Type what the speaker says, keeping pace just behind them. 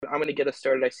I'm going to get us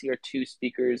started. I see our two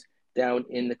speakers down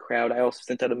in the crowd. I also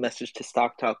sent out a message to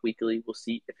Stock Talk Weekly. We'll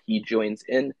see if he joins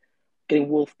in. Getting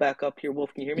Wolf back up here.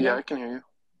 Wolf, can you hear me Yeah, now? I can hear you.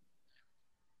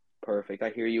 Perfect. I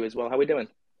hear you as well. How we doing?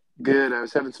 Good. I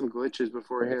was having some glitches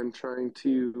beforehand trying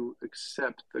to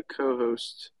accept the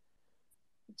co-host.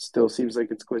 It still seems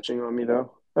like it's glitching on me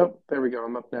though. Oh, there we go.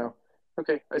 I'm up now.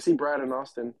 Okay, I see Brad and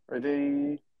Austin. Are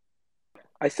they?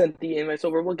 I sent the invites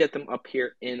over. We'll get them up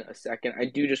here in a second. I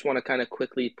do just want to kind of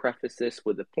quickly preface this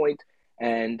with a point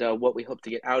and what we hope to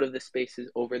get out of the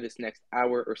spaces over this next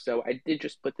hour or so. I did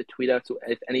just put the tweet out, so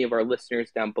if any of our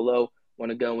listeners down below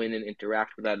want to go in and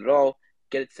interact with that at all,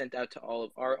 get it sent out to all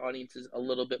of our audiences a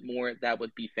little bit more, that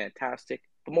would be fantastic.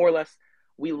 But more or less,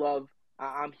 we love.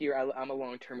 I'm here. I'm a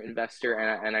long-term investor,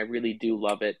 and I really do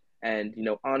love it. And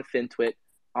on FinTwit,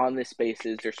 on this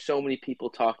spaces. There's so many people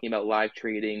talking about live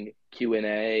trading,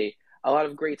 Q&A, a lot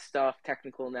of great stuff,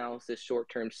 technical analysis,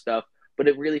 short-term stuff, but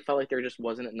it really felt like there just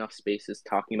wasn't enough spaces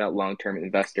talking about long-term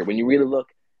investor. When you really look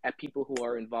at people who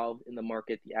are involved in the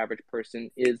market, the average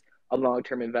person is a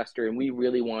long-term investor, and we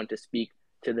really want to speak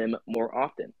to them more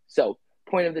often. So,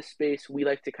 point of this space, we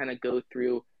like to kind of go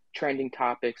through trending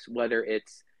topics, whether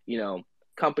it's,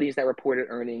 companies that reported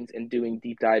earnings and doing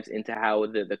deep dives into how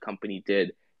the company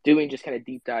did, doing just kind of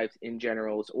deep dives in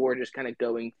generals, or just kind of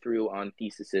going through on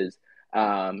theses.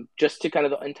 Just to kind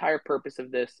of the entire purpose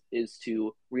of this is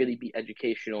to really be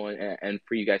educational and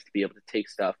for you guys to be able to take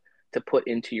stuff to put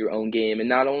into your own game, and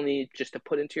not only just to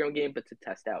put into your own game, but to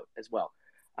test out as well.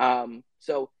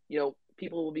 So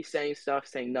people will be saying stuff,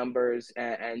 saying numbers,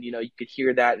 and you could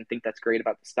hear that and think that's great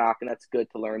about the stock, and that's good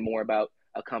to learn more about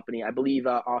a company. I believe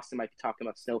Austin might be talking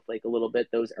about Snowflake a little bit,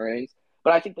 those earnings.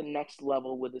 But I think the next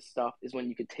level with this stuff is when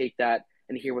you could take that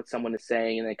and hear what someone is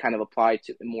saying and then kind of apply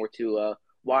to more to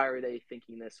why are they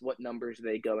thinking this, what numbers are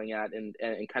they going at, and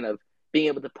kind of being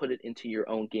able to put it into your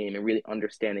own game and really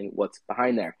understanding what's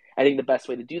behind there. I think the best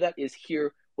way to do that is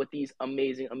hear what these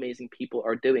amazing, amazing people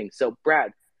are doing. So,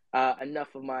 Brad,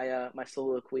 enough of my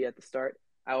soliloquy at the start.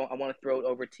 I want to throw it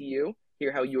over to you.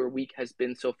 Hear how your week has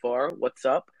been so far. What's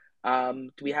up?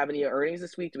 Do we have any earnings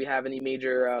this week? Do we have any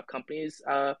major companies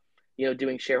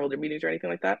doing shareholder meetings or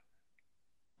anything like that?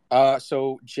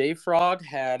 So JFrog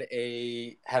had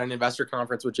an investor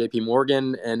conference with JP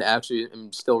Morgan, and actually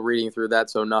I'm still reading through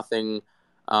that, so nothing,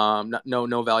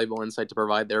 no valuable insight to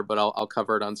provide there, but I'll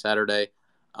cover it on Saturday.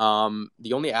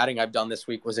 The only adding I've done this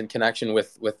week was in connection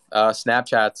with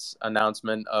Snapchat's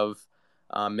announcement of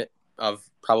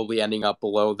probably ending up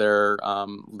below their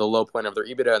the low point of their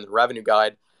EBITDA and the revenue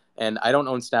guide. And I don't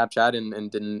own Snapchat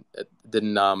and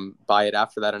didn't buy it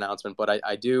after that announcement, but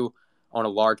I do own a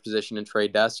large position in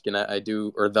Trade Desk, and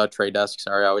the Trade Desk.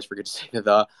 Sorry, I always forget to say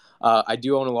the. I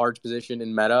do own a large position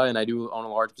in Meta, and I do own a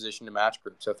large position in Match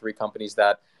Group. So three companies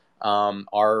that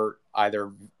are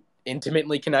either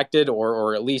intimately connected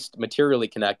or at least materially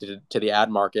connected to the ad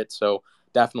market. So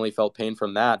definitely felt pain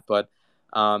from that. But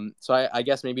so I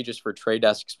guess maybe just for Trade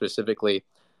Desk specifically,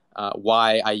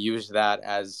 why I use that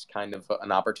as kind of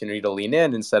an opportunity to lean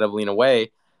in instead of lean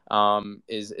away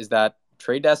is that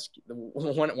Trade Desk,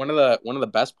 one of the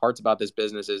best parts about this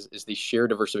business is the sheer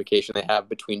diversification they have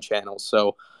between channels.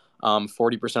 So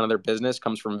 40% of their business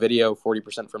comes from video,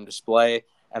 40% from display,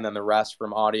 and then the rest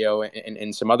from audio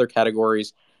and some other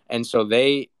categories. And so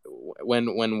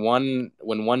when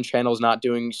one channel is not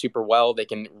doing super well, they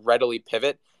can readily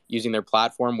pivot using their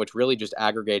platform, which really just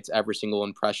aggregates every single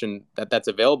impression that's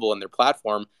available in their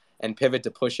platform, and pivot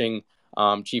to pushing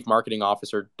chief marketing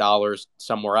officer dollars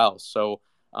somewhere else. So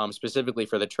specifically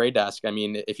for the Trade Desk, I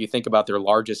mean, if you think about their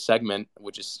largest segment,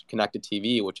 which is connected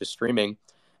TV, which is streaming,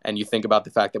 and you think about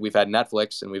the fact that we've had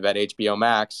Netflix and we've had HBO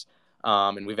Max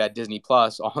and we've had Disney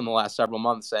Plus all in the last several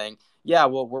months saying, yeah,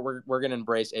 well, we're going to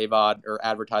embrace AVOD or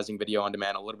advertising video on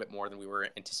demand a little bit more than we were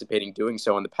anticipating doing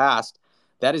so in the past.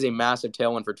 That is a massive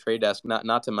tailwind for Trade Desk,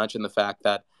 not to mention the fact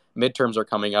that midterms are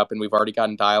coming up, and we've already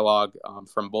gotten dialogue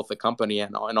from both the company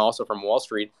and also from Wall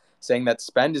Street saying that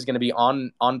spend is going to be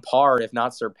on par, if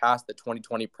not surpass, the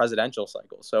 2020 presidential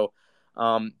cycle. So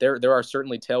there are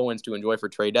certainly tailwinds to enjoy for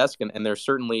Trade Desk, and there's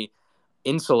certainly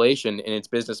insulation in its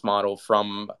business model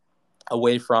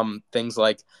away from things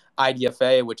like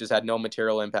IDFA, which has had no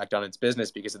material impact on its business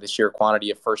because of the sheer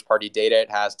quantity of first-party data it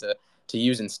has to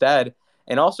use instead.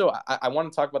 And also, I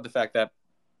want to talk about the fact that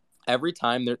every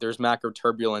time there's macro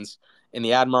turbulence in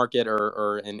the ad market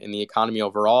or in the economy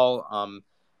overall,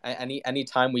 any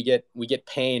time we get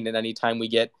pain, and any time we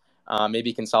get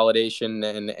maybe consolidation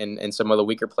and some of the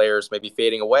weaker players maybe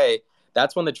fading away,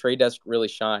 that's when the Trade Desk really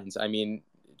shines. I mean,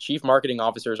 chief marketing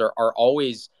officers are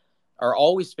always are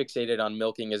always fixated on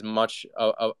milking as much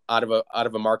out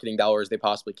of a marketing dollar as they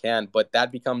possibly can. But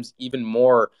that becomes even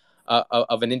more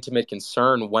of an intimate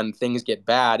concern when things get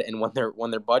bad and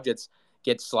when their budgets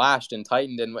get slashed and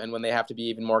tightened, and when they have to be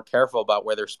even more careful about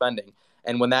where they're spending.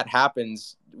 And when that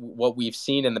happens, what we've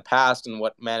seen in the past and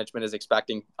what management is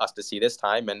expecting us to see this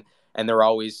time, and they're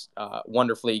always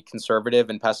wonderfully conservative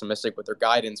and pessimistic with their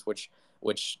guidance, which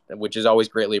is always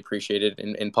greatly appreciated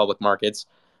in public markets.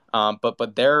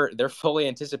 But they're fully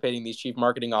anticipating these chief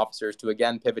marketing officers to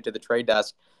again pivot to the trade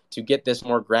desk to get this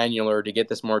more granular, to get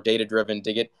this more data driven,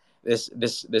 to get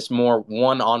this more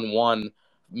one-on-one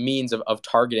means of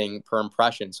targeting per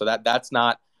impression. So that's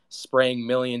not spraying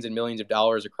millions and millions of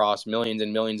dollars across millions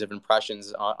and millions of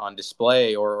impressions on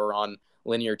display or on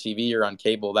linear TV or on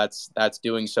cable. That's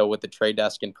doing so with the trade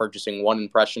desk and purchasing one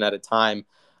impression at a time,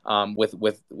 with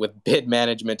bid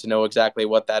management to know exactly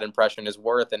what that impression is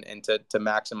worth and to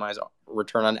maximize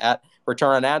return on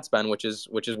ad spend, which is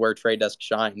where trade desk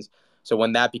shines. So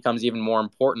when that becomes even more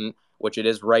important, which it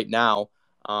is right now,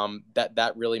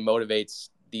 that really motivates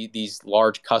these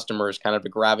large customers kind of to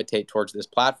gravitate towards this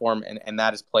platform, and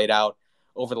that has played out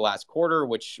over the last quarter,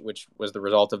 which was the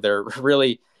result of their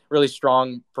really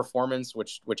strong performance,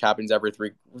 which happens every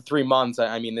three months.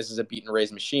 I mean, this is a beat and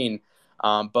raise machine,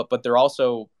 but they're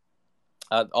also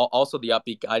the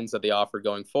upbeat guidance that they offer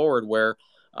going forward, where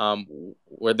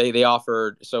they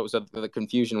offered so the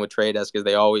confusion with Trade Desk is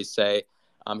they always say,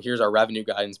 here's our revenue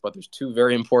guidance, but there's two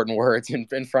very important words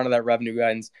in front of that revenue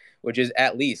guidance, which is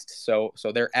at least. So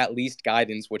their at least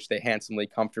guidance, which they handsomely,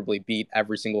 comfortably beat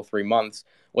every single 3 months,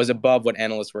 was above what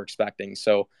analysts were expecting.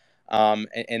 So,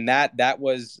 and that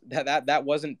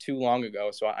wasn't too long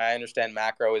ago. So I understand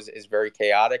macro is very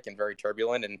chaotic and very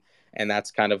turbulent, and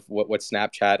that's kind of what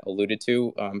Snapchat alluded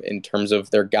to in terms of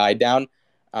their guide down.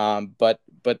 But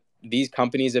these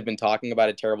companies have been talking about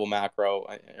a terrible macro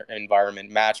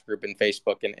environment, Match Group and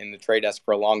Facebook and the Trade Desk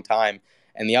for a long time.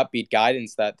 And the upbeat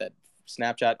guidance that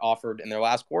Snapchat offered in their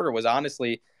last quarter was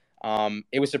honestly,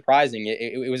 it was surprising.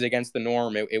 It was against the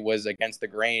norm. It was against the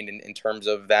grain in terms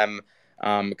of them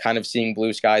kind of seeing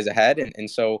blue skies ahead. And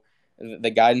so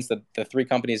the guidance that the three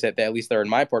companies that at least they're in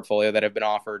my portfolio that have been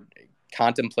offered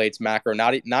contemplates macro,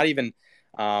 not even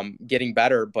getting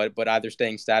better, but either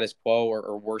staying status quo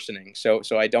or worsening. So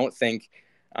I don't think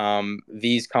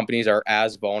these companies are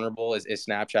as vulnerable as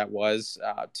Snapchat was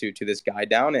to this guide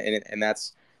down, and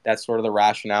that's sort of the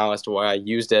rationale as to why I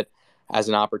used it as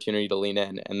an opportunity to lean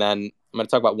in. And then I'm going to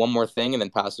talk about one more thing and then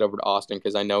pass it over to Austin,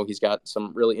 because I know he's got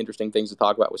some really interesting things to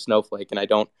talk about with Snowflake, and I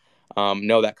don't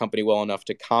know that company well enough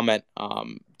to comment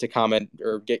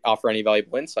or offer any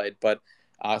valuable insight, but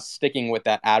sticking with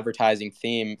that advertising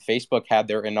theme, Facebook had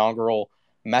their inaugural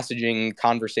Messaging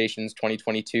Conversations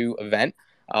 2022 event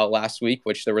last week,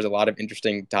 which there was a lot of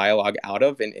interesting dialogue out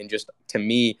of, and just to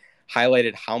me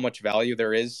highlighted how much value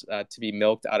there is to be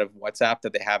milked out of WhatsApp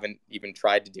that they haven't even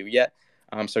tried to do yet.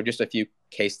 So just a few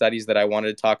case studies that I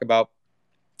wanted to talk about.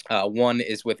 One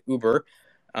is with Uber,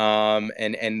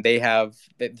 and they've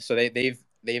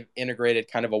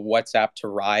integrated kind of a WhatsApp to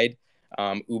ride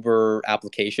Uber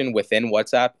application within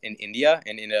WhatsApp in India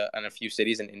and in a few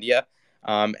cities in India.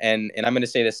 And I'm going to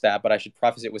say this stat, but I should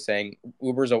preface it with saying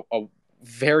Uber's a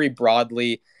very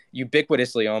broadly,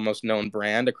 ubiquitously almost known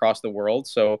brand across the world.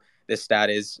 So this stat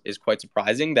is quite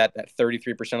surprising that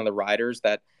 33% of the riders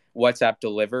that WhatsApp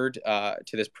delivered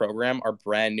to this program are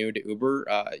brand new to Uber.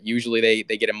 Usually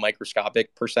they get a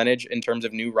microscopic percentage in terms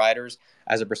of new riders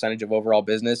as a percentage of overall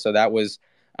business. So that was,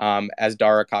 as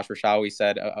Dara Khosrowshahi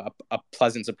said, a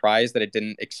pleasant surprise that it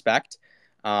didn't expect.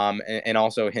 And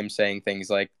also him saying things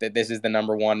like that this is the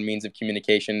number one means of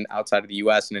communication outside of the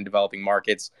US and in developing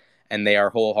markets. And they are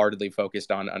wholeheartedly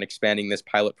focused on expanding this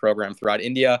pilot program throughout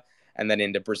India and then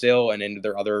into Brazil and into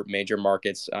their other major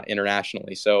markets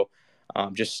internationally. So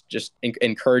just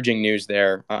encouraging news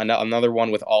there. Another one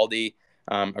with Aldi,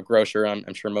 a grocer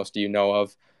I'm sure most of you know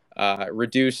of,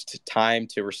 reduced time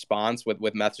to response with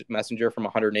Messenger from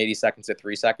 180 seconds to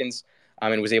 3 seconds,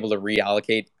 and was able to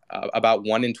reallocate about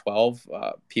 1 in 12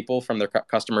 people from their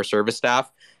customer service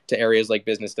staff to areas like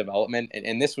business development.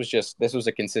 And this was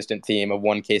a consistent theme of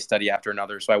one case study after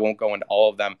another, so I won't go into all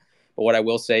of them. But what I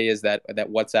will say is that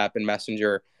WhatsApp and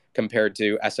Messenger, compared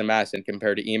to SMS and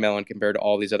compared to email and compared to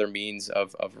all these other means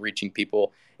of reaching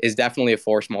people, is definitely a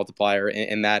force multiplier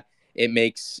in that it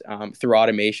makes, through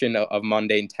automation of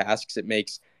mundane tasks, it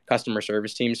makes customer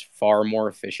service teams far more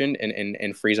efficient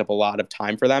and frees up a lot of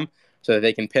time for them so that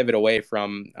they can pivot away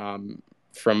from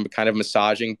kind of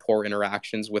massaging poor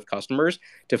interactions with customers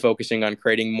to focusing on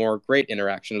creating more great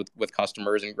interactions with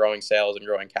customers and growing sales and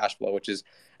growing cash flow, which is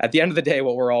at the end of the day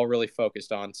what we're all really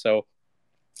focused on. So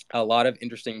a lot of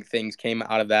interesting things came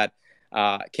out of that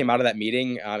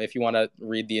meeting. If you want to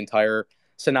read the entire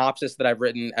synopsis that I've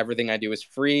written, everything I do is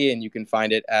free, and you can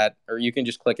find it or you can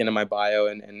just click into my bio,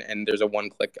 and there's a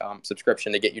one-click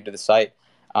subscription to get you to the site.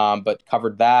 But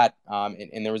covered that,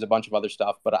 and there was a bunch of other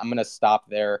stuff, but I'm going to stop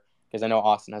there because I know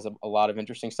Austin has a lot of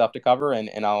interesting stuff to cover,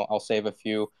 and I'll save a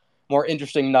few more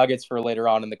interesting nuggets for later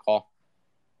on in the call.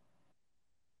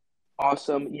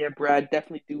 Awesome. Yeah, Brad,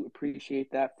 definitely do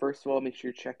appreciate that. First of all, make sure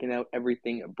you're checking out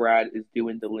everything Brad is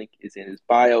doing. The link is in his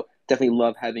bio. Definitely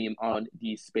love having him on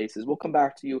these spaces. We'll come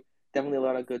back to you. Definitely a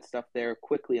lot of good stuff there.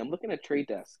 Quickly, I'm looking at Trade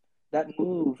Desk. That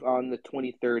move on the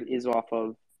 23rd is off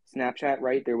of Snapchat,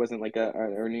 right? There wasn't like a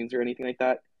earnings or anything like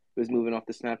that. It was moving off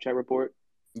the Snapchat report.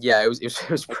 Yeah, it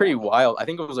was pretty wild. I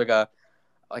think it was like a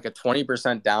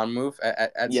 20% down move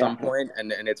at some point,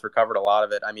 and it's recovered a lot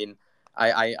of it. I mean,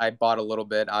 I bought a little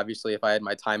bit. Obviously, if I had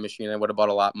my time machine, I would have bought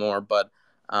a lot more. But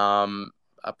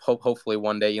hopefully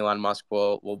one day Elon Musk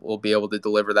will be able to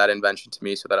deliver that invention to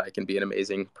me so that I can be an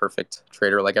amazing, perfect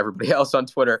trader like everybody else on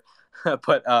Twitter.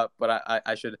 but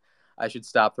I should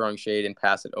stop throwing shade and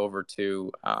pass it over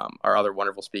to our other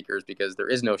wonderful speakers, because there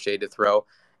is no shade to throw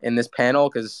in this panel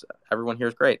because everyone here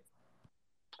is great.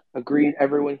 Agreed.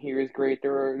 Everyone here is great.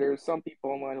 There's some people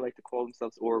online who like to call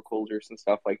themselves oracles or some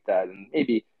stuff like that, and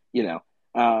maybe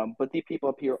but the people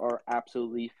up here are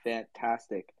absolutely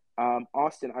fantastic.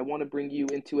 Austin, I want to bring you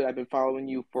into it. I've been following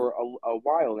you for a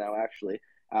while now, actually.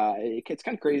 It's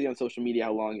kind of crazy on social media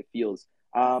how long it feels.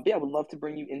 But yeah, I would love to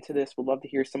bring you into this. Would love to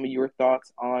hear some of your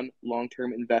thoughts on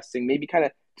long-term investing. Maybe kind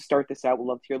of to start this out, would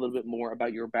love to hear a little bit more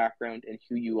about your background and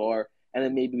who you are, and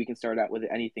then maybe we can start out with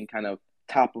anything kind of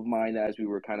top of mind as we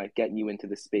were kind of getting you into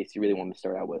the space you really wanted to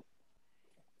start out with.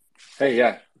 Hey,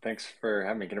 yeah, thanks for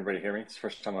having me. Can everybody hear me? It's the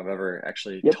first time I've ever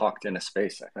actually talked in a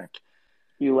space, I think.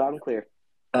 You loud and clear.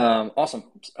 Awesome.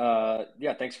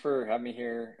 Yeah, thanks for having me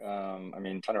here. I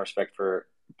mean, ton of respect for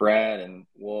Brad and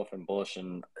Wolf and Bullish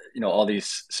and, all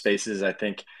these spaces. I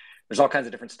think there's all kinds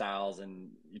of different styles, and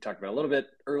you talked about it a little bit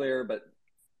earlier, but,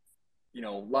 a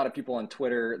lot of people on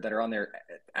Twitter that are on there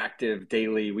active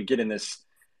daily, we get in this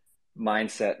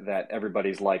mindset that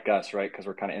everybody's like us, right? Because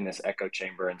we're kind of in this echo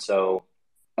chamber. And so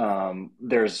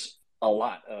there's a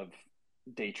lot of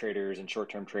day traders and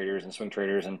short-term traders and swing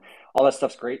traders, and all that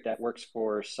stuff's great. That works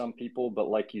for some people. But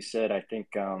like you said, I think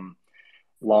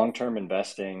long-term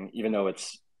investing, even though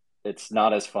it's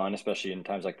not as fun, especially in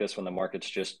times like this when the markets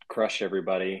just crush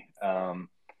everybody.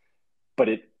 But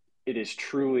it is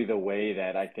truly the way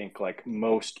that I think like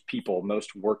most people,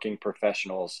 most working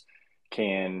professionals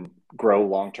can grow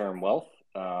long-term wealth.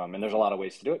 And there's a lot of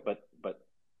ways to do it, but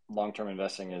long-term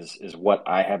investing is what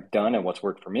I have done and what's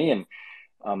worked for me.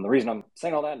 And the reason I'm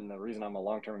saying all that and the reason I'm a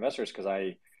long-term investor is because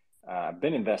I've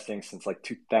been investing since like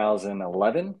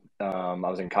 2011. I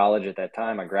was in college at that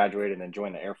time. I graduated and then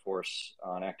joined the Air Force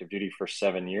on active duty for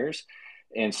 7 years.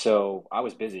 And so I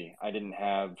was busy. I didn't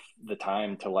have the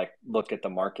time to like look at the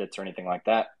markets or anything like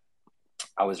that.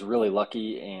 I was really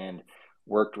lucky and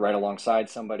worked right alongside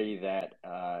somebody that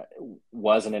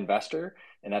was an investor.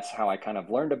 And that's how I kind of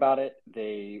learned about it.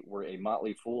 They were a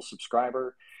Motley Fool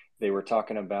subscriber. They were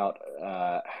talking about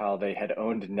how they had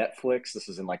owned Netflix. This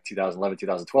was in like 2011,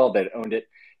 2012. They'd owned it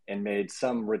and made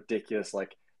some ridiculous,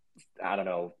 like, I don't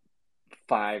know,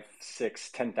 5,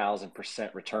 6,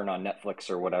 10,000% return on Netflix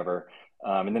or whatever.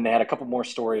 And then they had a couple more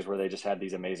stories where they just had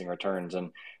these amazing returns.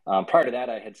 And prior to that,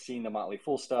 I had seen the Motley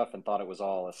Fool stuff and thought it was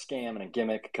all a scam and a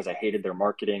gimmick because I hated their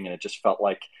marketing. And it just felt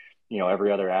like,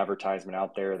 every other advertisement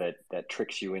out there that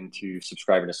tricks you into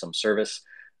subscribing to some service.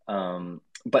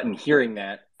 But in hearing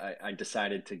that, I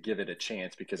decided to give it a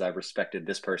chance because I respected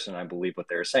this person. I believe what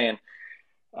they were saying.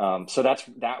 So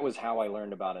that was how I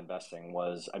learned about investing.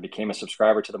 Was I became a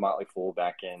subscriber to the Motley Fool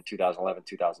back in 2011,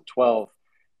 2012.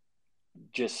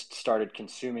 Just started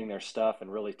consuming their stuff and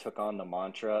really took on the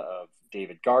mantra of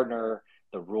David Gardner,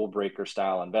 the rule breaker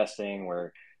style investing,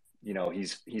 where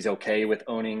he's okay with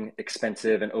owning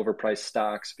expensive and overpriced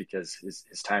stocks because his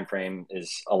time frame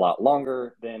is a lot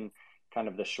longer than kind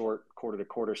of the short quarter to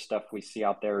quarter stuff we see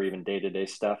out there, or even day to day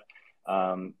stuff.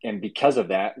 And because of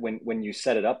that, when you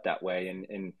set it up that way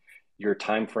and your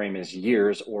time frame is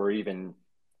years or even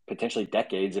potentially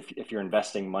decades, if you're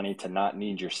investing money to not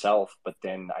need yourself, but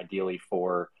then ideally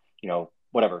for,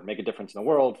 whatever, make a difference in the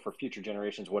world for future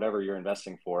generations, whatever you're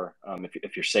investing for.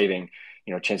 If you're saving,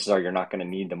 chances are you're not going to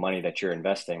need the money that you're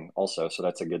investing also. So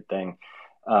that's a good thing.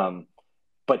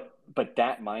 But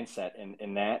that mindset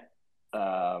and that,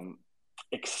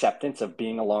 acceptance of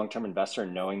being a long-term investor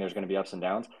and knowing there's going to be ups and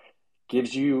downs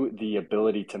gives you the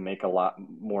ability to make a lot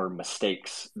more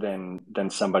mistakes than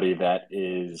somebody that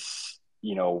is,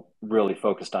 really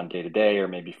focused on day to day, or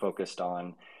maybe focused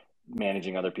on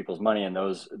managing other people's money and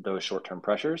those short-term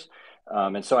pressures.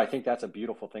 And so I think that's a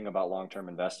beautiful thing about long-term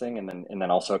investing. And then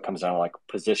also it comes down to like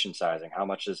position sizing. How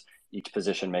much does each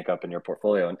position make up in your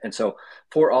portfolio? And so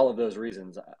for all of those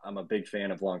reasons, I'm a big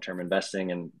fan of long-term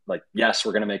investing. And like, yes,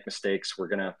 we're going to make mistakes. We're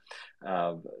going to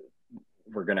have,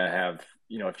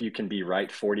 if you can be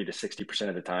right 40 to 60%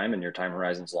 of the time and your time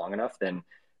horizon's long enough, then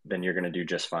you're going to do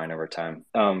just fine over time.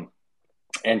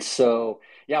 And so,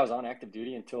 yeah, I was on active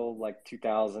duty until like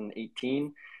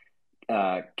 2018,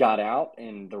 got out.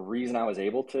 And the reason I was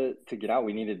able to get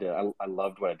out, I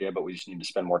loved what I did, but we just needed to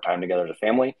spend more time together as a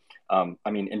family.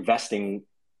 Investing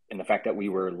in the fact that we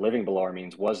were living below our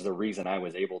means was the reason I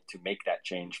was able to make that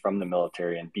change from the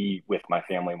military and be with my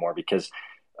family more, because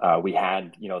we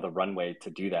had, the runway to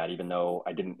do that, even though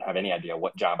I didn't have any idea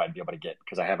what job I'd be able to get,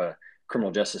 because I have a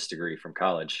criminal justice degree from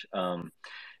college.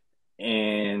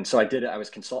 And so I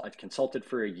consulted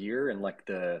for a year, and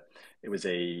it was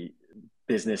a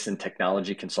business and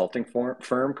technology consulting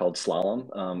firm called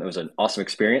Slalom. It was an awesome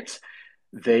experience.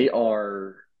 They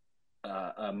are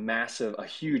a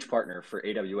huge partner for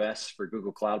AWS, for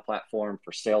Google Cloud Platform,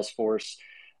 for Salesforce,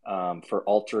 for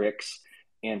Alteryx.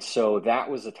 And so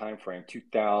that was the time frame,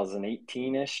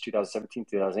 2018-ish, 2017,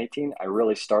 2018. I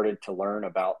really started to learn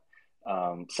about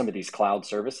some of these cloud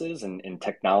services and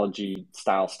technology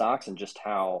style stocks, and just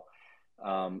how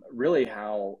outdated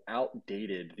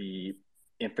the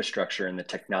infrastructure and the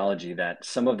technology that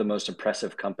some of the most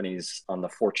impressive companies on the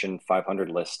Fortune 500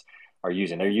 list are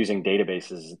using. They're using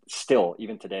databases still,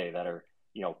 even today, that are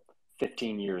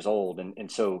 15 years old,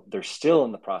 and so they're still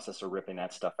in the process of ripping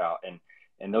that stuff out, and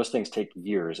those things take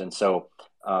years. And so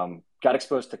got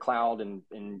exposed to cloud and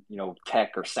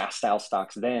tech or SaaS style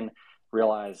stocks, then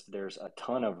realized there's a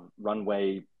ton of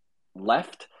runway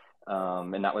left,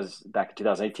 and that was back in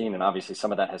 2018. And obviously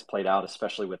some of that has played out,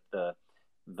 especially with the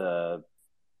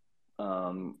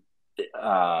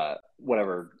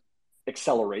whatever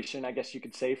acceleration, I guess you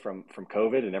could say, from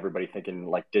COVID, and everybody thinking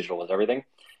like digital was everything.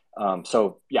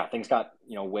 So yeah, things got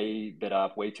way bid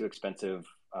up, way too expensive.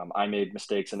 I made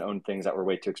mistakes and owned things that were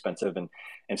way too expensive, and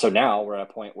so now we're at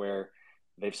a point where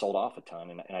they've sold off a ton,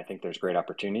 and I think there's great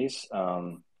opportunities.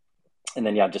 And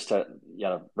then the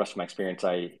rest of my experience,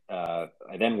 I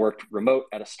then worked remote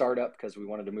at a startup because we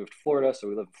wanted to move to Florida, so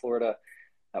we lived in Florida.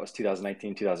 That was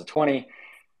 2019, 2020. I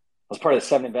was part of the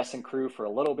 7 Investing crew for a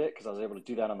little bit because I was able to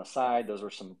do that on the side. Those were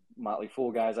some Motley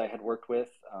Fool guys I had worked with,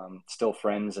 still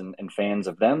friends and fans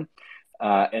of them.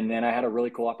 And then I had a really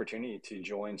cool opportunity to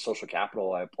join Social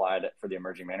Capital. I applied for the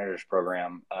Emerging Managers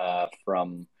Program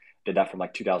did that from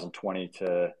like 2020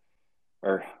 to,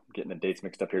 or I'm getting the dates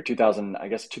mixed up here,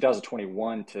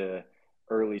 2021 to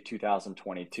early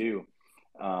 2022.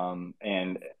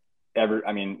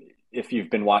 If you've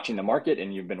been watching the market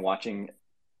and you've been watching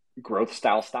growth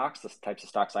style stocks, the types of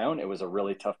stocks I own, it was a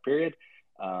really tough period.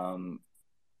 I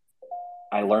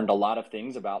learned a lot of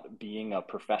things about being a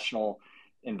professional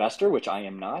investor, which I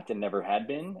am not and never had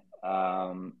been.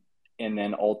 And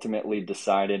then ultimately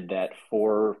decided that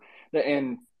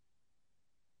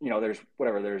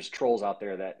there's trolls out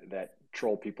there that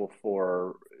troll people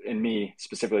and me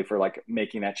specifically, for like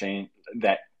making that change,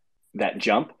 that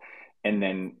jump, and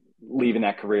then leaving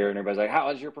that career. And everybody's like, how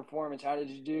was your performance? How did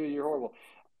you do? You're horrible.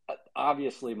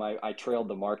 Obviously I trailed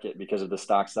the market because of the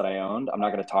stocks that I owned. I'm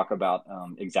not going to talk about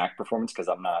exact performance, because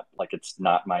it's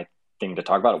not my thing to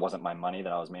talk about. It wasn't my money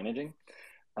that I was managing.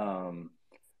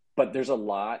 But there's a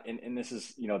lot, and this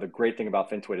is, the great thing about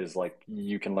FinTwit is like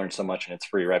you can learn so much and it's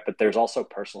free, right? But there's also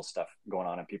personal stuff going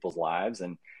on in people's lives.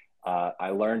 And I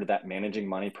learned that managing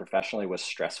money professionally was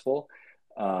stressful,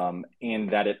 and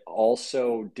that it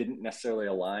also didn't necessarily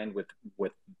align with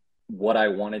what I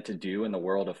wanted to do in the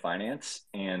world of finance,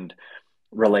 and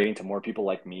relating to more people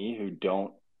like me who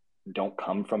don't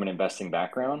come from an investing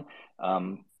background.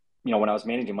 When I was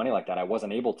managing money like that, I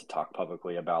wasn't able to talk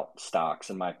publicly about stocks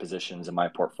and my positions and my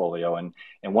portfolio. And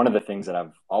one of the things that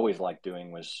I've always liked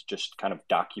doing was just kind of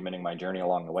documenting my journey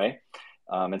along the way.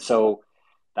 And so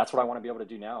that's what I want to be able to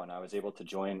do now. And I was able to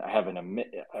join.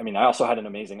 I also had an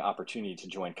amazing opportunity to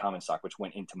join Common Stock, which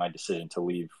went into my decision to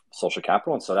leave Social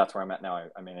Capital. And so that's where I'm at now.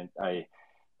 I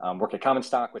work at Common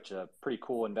Stock, which is a pretty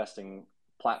cool investing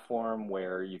platform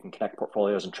where you can connect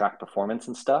portfolios and track performance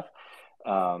and stuff.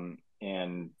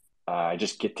 I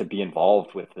just get to be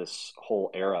involved with this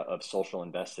whole era of social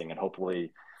investing, and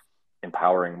hopefully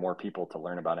empowering more people to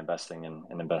learn about investing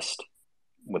and invest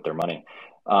with their money.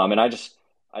 And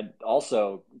I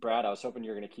also, Brad, I was hoping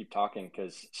you were going to keep talking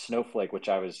because Snowflake, which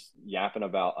I was yapping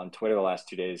about on Twitter the last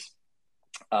 2 days,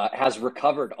 has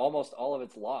recovered almost all of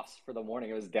its loss for the morning.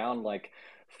 It was down like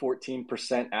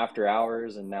 14% after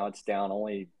hours, and now it's down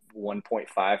only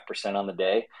 1.5% on the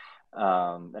day.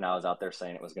 And I was out there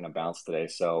saying it was going to bounce today.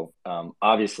 So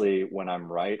obviously, when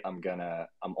I'm right, I'm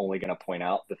only gonna point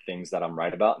out the things that I'm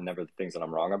right about, and never the things that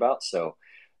I'm wrong about. So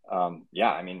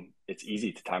yeah, I mean, it's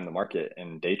easy to time the market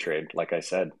and day trade, like I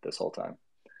said this whole time.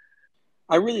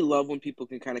 I really love when people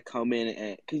can kind of come in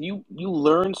and because you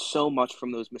learn so much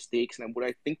from those mistakes. And what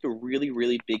I think the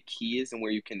really big key is, and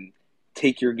where you can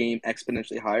take your game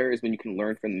exponentially higher, is when you can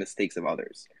learn from the mistakes of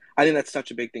others. I think that's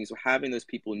such a big thing. So having those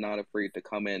people not afraid to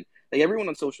come in, like everyone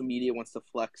on social media wants to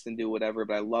flex and do whatever,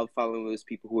 but I love following those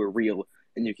people who are real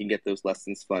and you can get those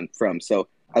lessons fun from. So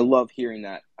I love hearing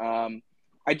that.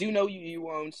 I do know you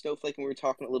own Snowflake, and we were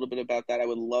talking a little bit about that. I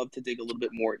would love to dig a little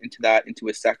bit more into that into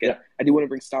a second. Yeah. I do want to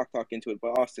bring Stock Talk into it,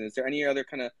 but Austin, is there any other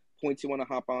kind of points you want to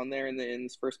hop on there in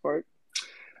this first part?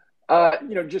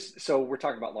 Just so we're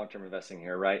talking about long-term investing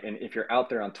here, right? And if you're out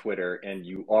there on Twitter and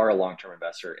you are a long-term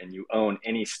investor and you own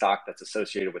any stock that's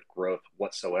associated with growth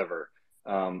whatsoever,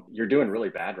 you're doing really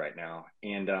bad right now.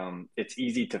 And it's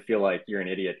easy to feel like you're an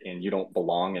idiot and you don't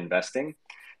belong investing.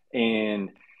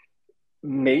 And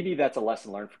maybe that's a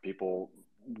lesson learned for people.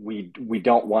 We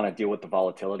don't want to deal with the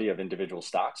volatility of individual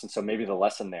stocks, and so maybe the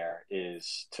lesson there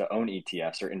is to own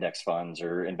ETFs or index funds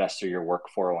or invest through your work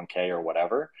 401k or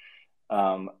whatever.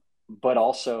 Um, but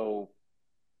also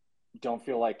don't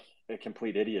feel like a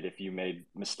complete idiot if you made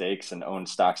mistakes and owned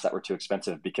stocks that were too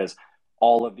expensive, because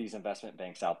all of these investment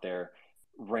banks out there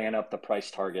ran up the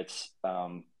price targets.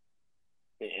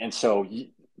 And so,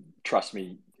 trust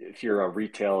me, if you're a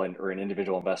retail or an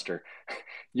individual investor,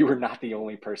 you are not the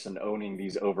only person owning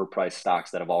these overpriced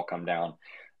stocks that have all come down.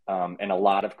 And a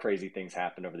lot of crazy things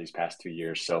happened over these past 2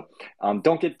 years. So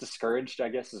don't get discouraged, I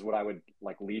guess, is what I would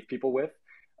like leave people with.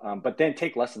 But then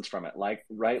take lessons from it. Like,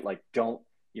 right, like don't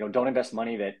invest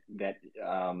money that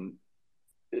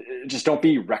just don't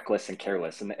be reckless and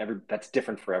careless. And that's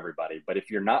different for everybody. But if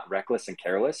you're not reckless and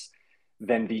careless,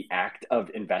 then the act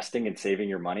of investing and saving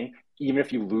your money, even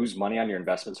if you lose money on your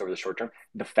investments over the short term,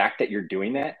 the fact that you're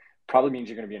doing that probably means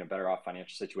you're going to be in a better off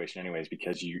financial situation anyways,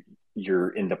 because you're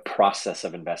in the process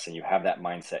of investing. You have that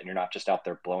mindset, and you're not just out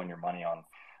there blowing your money on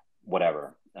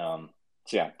whatever. So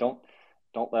yeah, don't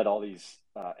let all these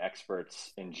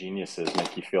experts and geniuses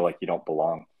make you feel like you don't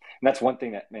belong. And that's one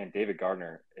thing that, man, David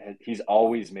Gardner, he's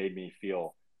always made me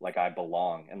feel like I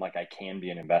belong and like I can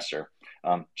be an investor.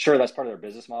 Sure, that's part of their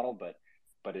business model, but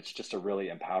it's just a really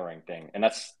empowering thing, and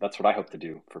that's what I hope to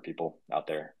do for people out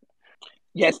there.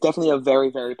 Yeah, it's definitely a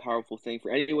very powerful thing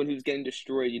for anyone who's getting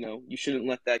destroyed. You shouldn't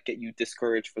let that get you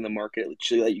discouraged from the market. It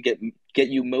should let you get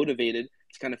you motivated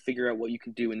to kind of figure out what you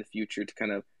can do in the future to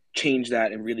kind of change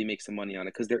that and really make some money on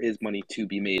it, because there is money to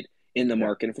be made in the Yeah.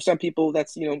 market. And for some people,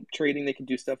 that's trading. They can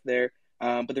do stuff there,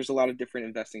 but there's a lot of different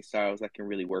investing styles that can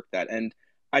really work that. And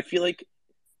I feel like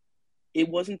it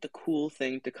wasn't the cool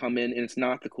thing to come in, and it's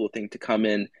not the cool thing to come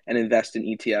in and invest in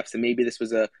ETFs. And maybe this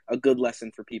was a good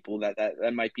lesson for people that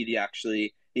might be the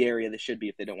area they should be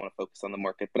if they don't want to focus on the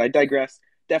market. But I digress.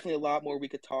 Definitely a lot more we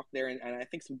could talk there, and I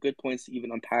think some good points to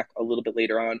even unpack a little bit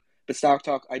later on. But Stock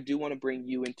Talk, I do want to bring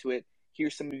you into it.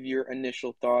 Here's some of your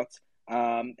initial thoughts.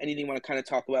 Anything you want to kind of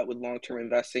talk about with long-term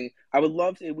investing? I would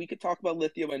love to. We could talk about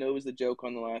lithium. I know it was the joke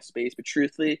on the last space, but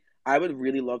truthfully, I would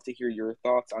really love to hear your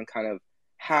thoughts on kind of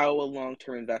how a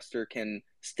long-term investor can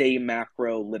stay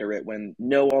macro literate when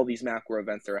know all these macro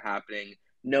events that are happening,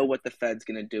 know what the Fed's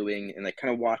going to doing, and like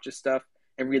kind of watch this stuff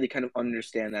and really kind of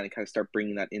understand that and kind of start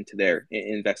bringing that into their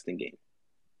investing game.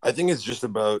 I think it's just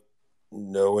about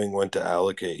knowing when to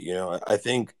allocate. I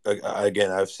think,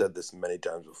 again, I've said this many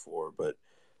times before, but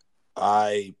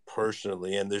I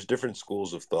personally, and there's different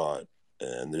schools of thought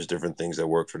and there's different things that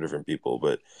work for different people,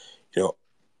 but you know,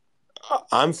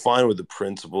 I'm fine with the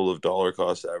principle of dollar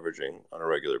cost averaging on a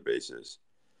regular basis,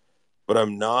 but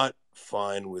I'm not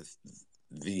fine with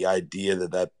the idea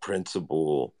that that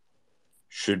principle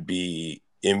should be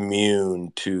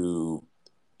immune to,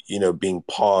 being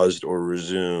paused or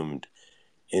resumed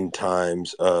in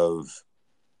times of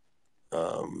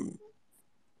um,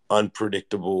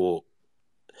 unpredictable.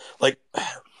 Like,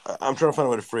 I'm trying to find a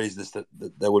way to phrase this that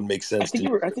would make I sense think to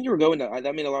you. I think you were going to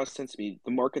that made a lot of sense to me.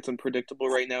 The market's unpredictable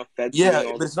right now. Fed's Yeah, doing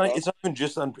all but this it's not. stuff.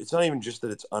 It's not even just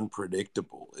that it's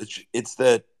unpredictable. It's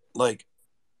that, like,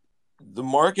 the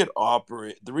market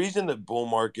operate. The reason that bull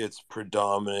markets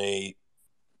predominate,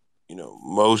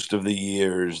 most of the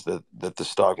years that the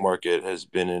stock market has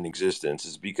been in existence,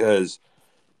 is because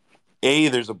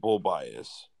there's a bull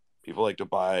bias, People like to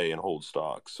buy and hold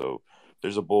stocks. So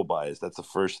there's a bull bias. That's the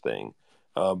first thing.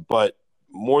 But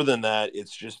more than that,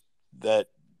 it's just that,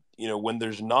 when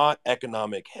there's not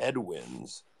economic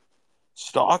headwinds,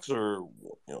 stocks are,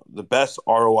 the best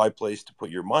ROI place to put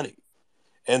your money.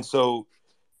 And so,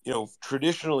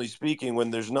 traditionally speaking, when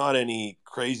there's not any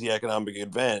crazy economic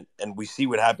event, and we see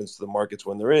what happens to the markets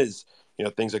when there is,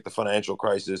 things like the financial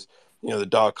crisis, the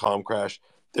dot-com crash,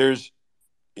 there's,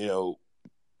 a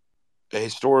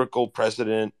historical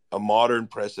precedent, a modern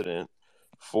precedent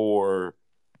for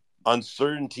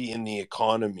uncertainty in the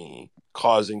economy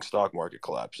causing stock market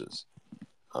collapses.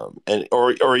 And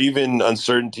or even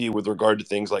uncertainty with regard to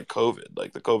things like COVID,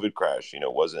 like the COVID crash,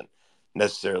 wasn't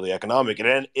necessarily economic.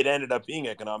 It ended up being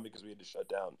economic because we had to shut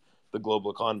down the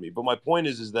global economy. But my point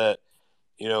is that,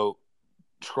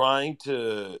 trying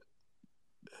to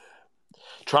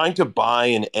buy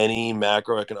in any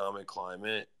macroeconomic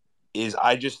climate is,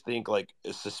 I just think, like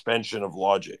a suspension of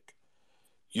logic.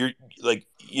 You're like,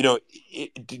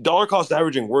 dollar cost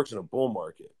averaging works in a bull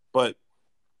market, but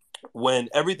when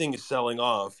everything is selling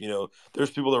off, there's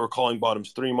people that were calling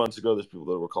bottoms 3 months ago. There's people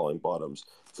that were calling bottoms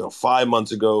 5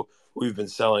 months ago. We've been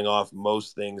selling off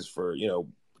most things for,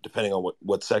 depending on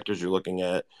what sectors you're looking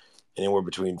at, anywhere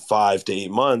between 5 to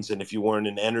 8 months. And if you weren't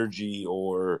in energy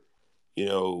or,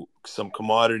 some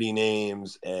commodity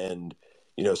names and,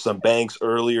 some banks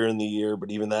earlier in the year,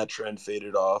 but even that trend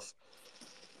faded off.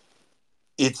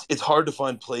 It's hard to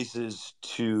find places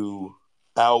to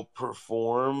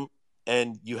outperform,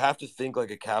 and you have to think like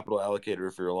a capital allocator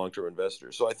if you're a long-term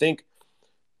investor. So I think,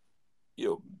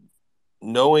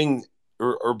 knowing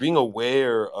or being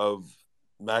aware of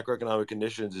macroeconomic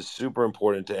conditions is super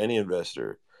important to any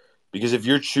investor, because if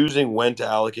you're choosing when to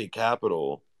allocate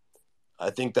capital,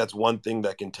 I think that's one thing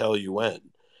that can tell you when.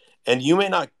 And you may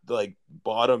not like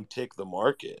bottom tick the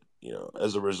market,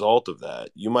 as a result of that.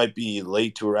 You might be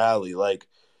late to a rally. Like,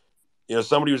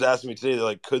 somebody was asking me today, they're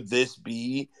like, could this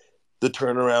be the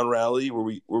turnaround rally where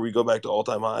we go back to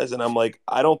all-time highs? And I'm like,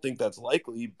 I don't think that's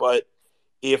likely, but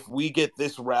if we get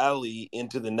this rally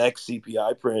into the next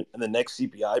CPI print, and the next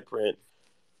CPI print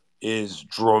is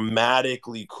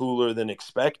dramatically cooler than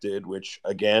expected, which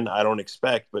again, I don't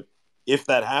expect, but if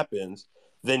that happens,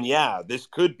 then yeah, this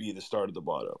could be the start of the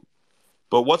bottom.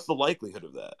 But what's the likelihood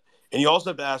of that? And you also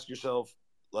have to ask yourself,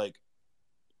 like,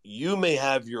 you may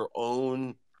have your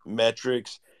own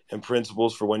metrics and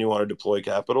principles for when you want to deploy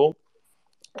capital,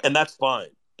 and that's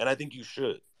fine. And I think you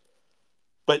should.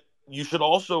 But you should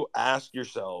also ask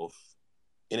yourself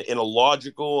in a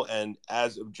logical and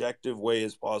as objective way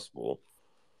as possible,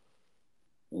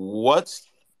 what's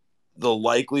the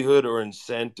likelihood or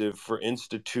incentive for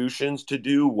institutions to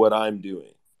do what I'm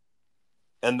doing?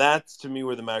 And that's, to me,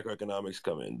 where the macroeconomics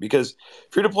come in. Because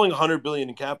if you're deploying 100 billion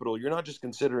in capital, you're not just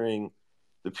considering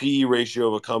the PE ratio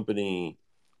of a company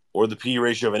or the PE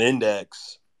ratio of an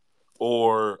index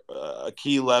or a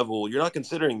key level. You're not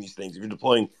considering these things if you're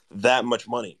deploying that much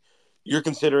money. You're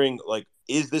considering, like,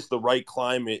 is this the right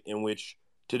climate in which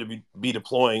to be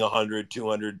deploying 100,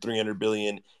 200, 300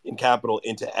 billion in capital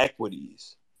into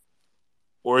equities?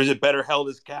 Or is it better held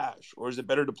as cash? Or is it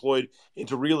better deployed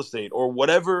into real estate or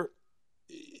whatever?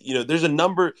 There's a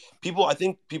number. I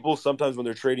think people sometimes when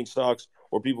they're trading stocks,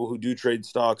 or people who do trade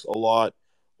stocks a lot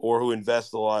or who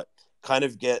invest a lot, kind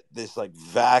of get this like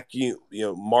vacuum,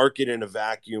 market in a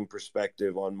vacuum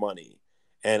perspective on money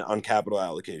and on capital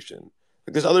allocation.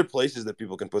 Like, there's other places that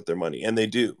people can put their money, and they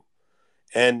do.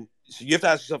 And so you have to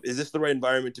ask yourself, is this the right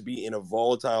environment to be in a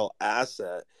volatile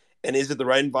asset? And is it the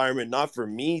right environment, not for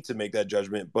me to make that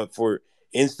judgment, but for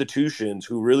institutions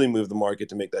who really move the market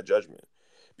to make that judgment?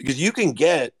 Because you can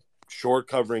get short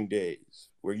covering days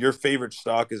where your favorite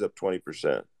stock is up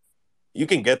 20%. You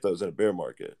can get those in a bear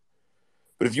market.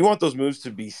 But if you want those moves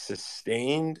to be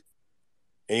sustained,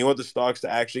 and you want the stocks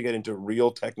to actually get into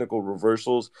real technical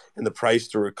reversals and the price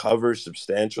to recover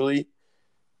substantially,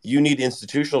 you need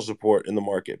institutional support in the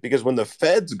market. Because when the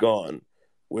Fed's gone,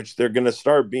 which they're going to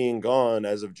start being gone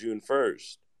as of June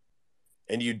 1st,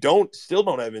 and you still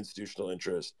don't have institutional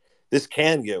interest, this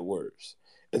can get worse.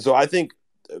 And so I think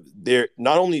they're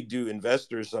not only do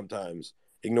investors sometimes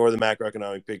ignore the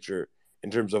macroeconomic picture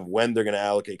in terms of when they're going to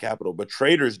allocate capital, but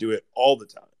traders do it all the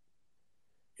time.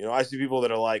 I see people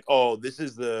that are like, oh, this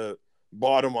is the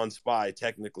bottom on SPY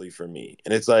technically for me.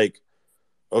 And it's like,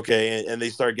 okay. And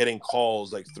they start getting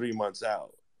calls like 3 months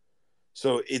out.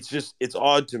 So it's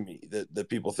odd to me that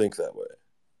people think that way.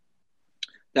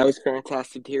 That was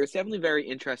fantastic to hear. It's definitely very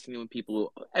interesting when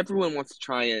everyone wants to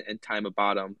try and time a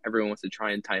bottom. Everyone wants to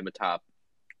try and time a top.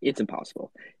 It's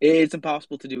impossible. It's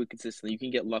impossible to do it consistently. You can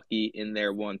get lucky in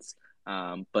there once,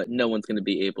 but no one's going to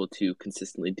be able to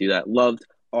consistently do that. Loved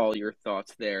all your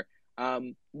thoughts there.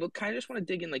 But kind of just want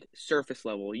to dig in like surface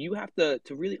level. You have to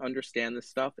really understand this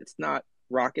stuff. It's not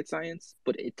rocket science,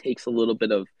 but it takes a little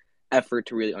bit of effort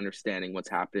to really understanding what's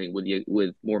happening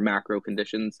with more macro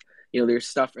conditions. There's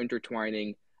stuff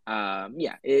intertwining. I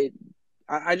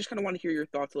just kind of want to hear your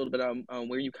thoughts a little bit on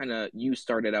where you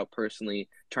started out personally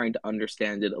trying to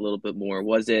understand it a little bit more.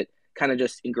 Was it kind of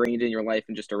just ingrained in your life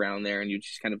and just around there, and you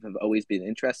just kind of have always been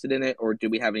interested in it, or do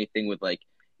we have anything with like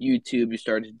YouTube you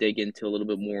started to dig into a little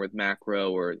bit more with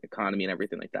macro or economy and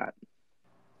everything like that?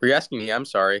 Were you asking me? I'm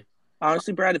sorry.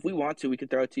 Honestly, Brad, if we want to, we could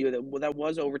throw it to you. That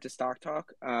was over to Stock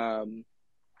Talk. Oh,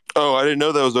 I didn't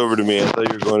know that was over to me. I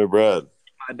thought you were going to Brad.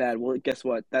 My bad. Well, guess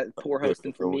what? That poor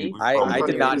hosting for me. I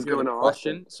did not hear the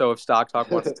question. So if Stock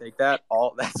Talk wants to take that,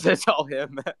 it's all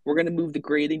him. We're gonna move the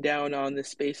grading down on the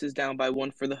spaces down by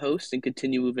 1 for the host and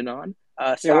continue moving on.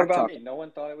 What about me? No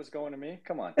one thought it was going to me.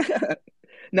 Come on.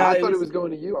 No, I thought it was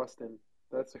going to you, Austin.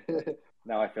 That's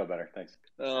Now I feel better. Thanks.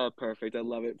 Oh, perfect. I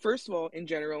love it. First of all, in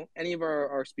general, any of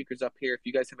our speakers up here, if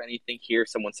you guys have anything here,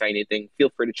 someone say anything, feel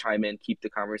free to chime in, keep the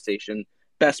conversation.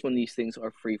 Best when these things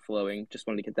are free flowing. Just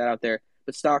wanted to get that out there.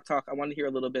 But Stock Talk, I want to hear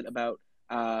a little bit about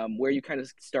where you kind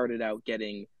of started out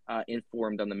getting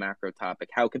informed on the macro topic.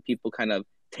 How can people kind of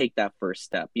take that first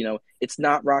step? It's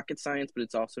not rocket science, but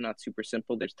it's also not super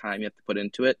simple. There's time you have to put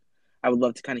into it. I would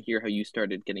love to kind of hear how you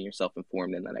started getting yourself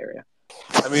informed in that area.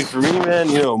 I mean, for me, man,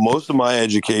 most of my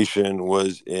education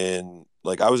was I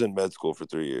was in med school for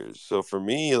 3 years. So for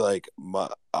me, like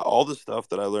all the stuff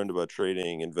that I learned about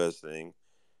trading, investing,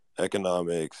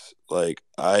 economics, like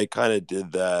I kind of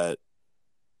did that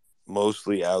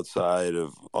mostly outside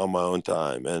of on my own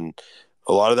time, and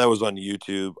a lot of that was on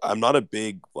YouTube. I'm not a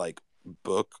big like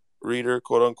book reader,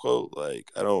 quote unquote.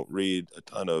 Like I don't read a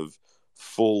ton of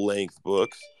full length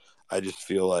books. I just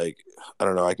feel like I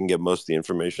don't know, I can get most of the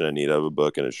information I need out of a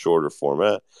book in a shorter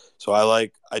format. So I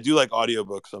do like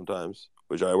audiobooks sometimes,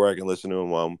 where I can listen to them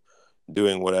while I'm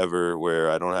doing whatever,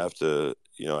 where I don't have to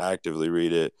actively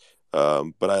read it.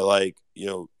 But I like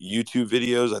YouTube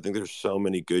videos. I think there's so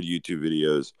many good YouTube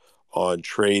videos on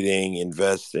trading,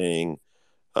 investing.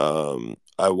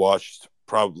 I watched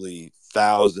probably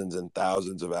thousands and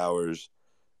thousands of hours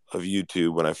of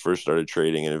YouTube when I first started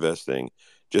trading and investing,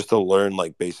 just to learn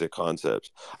like basic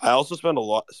concepts. I also spent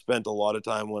a lot of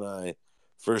time when I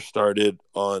first started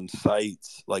on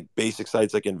sites like basic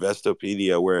sites like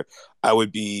Investopedia, where I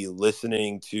would be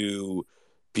listening to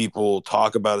people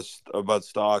talk about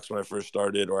stocks when I first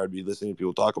started, or I'd be listening to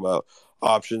people talk about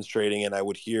options trading, and I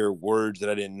would hear words that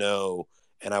I didn't know,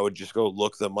 and I would just go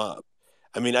look them up.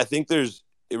 I mean, I think it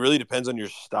really depends on your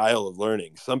style of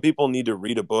learning. Some people need to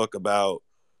read a book about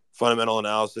fundamental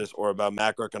analysis or about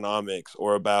macroeconomics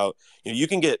or about, you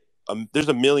can get, there's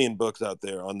a million books out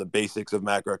there on the basics of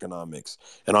macroeconomics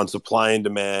and on supply and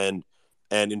demand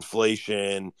and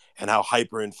inflation and how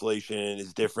hyperinflation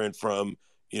is different from,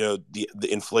 the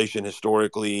inflation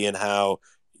historically, and how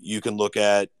you can look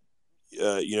at,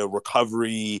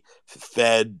 recovery,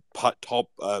 Fed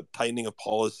tightening of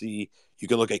policy. You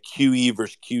can look at QE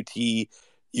versus QT.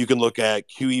 You can look at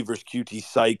QE versus QT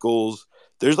cycles.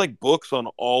 There's like books on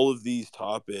all of these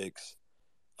topics.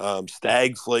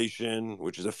 Stagflation,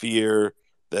 which is a fear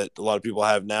that a lot of people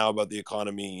have now about the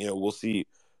economy. We'll see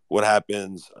what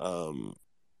happens on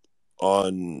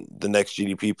the next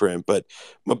GDP print. But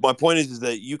my point is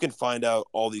that you can find out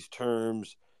all these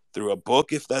terms through a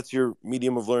book if that's your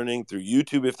medium of learning, through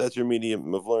YouTube if that's your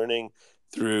medium of learning,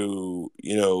 through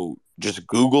just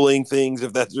Googling things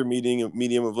if that's your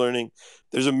medium of learning.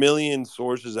 There's a million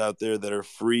sources out there that are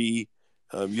free.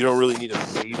 You don't really need to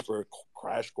pay for a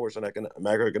crash course on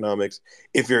macroeconomics.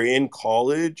 If you're in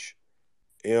college,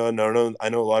 I know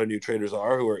a lot of new traders who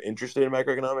are interested in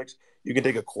macroeconomics. You can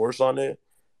take a course on it.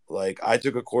 Like I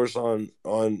took a course on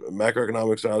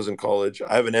macroeconomics when I was in college.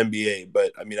 I have an MBA,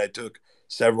 but I mean, I took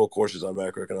several courses on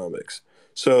macroeconomics.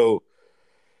 So,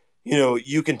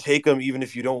 you can take them even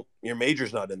if your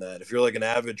major's not in that. If you're like an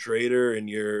avid trader and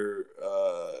you're,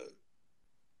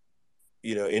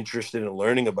 interested in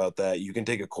learning about that, you can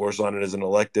take a course on it as an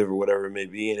elective or whatever it may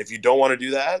be. And if you don't want to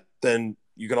do that, then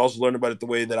you can also learn about it the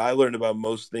way that I learned about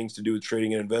most things to do with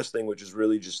trading and investing, which is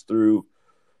really just through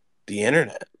the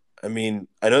internet. I mean,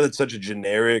 I know that's such a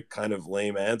generic kind of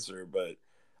lame answer, but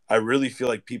I really feel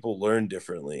like people learn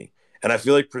differently. And I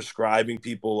feel like prescribing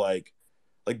people like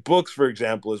books, for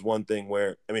example, is one thing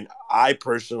where, I mean, I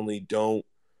personally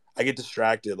I get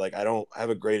distracted. Like I don't have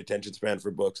a great attention span for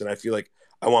books. And I feel like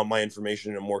I want my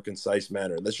information in a more concise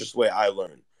manner. That's just the way I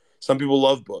learn. Some people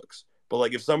love books, but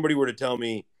like if somebody were to tell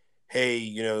me,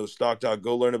 hey, Stock Talk,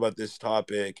 go learn about this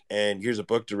topic, and here's a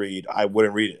book to read, I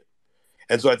wouldn't read it.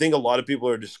 And so I think a lot of people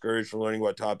are discouraged from learning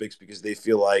about topics because they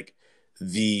feel like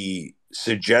the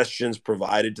suggestions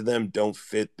provided to them don't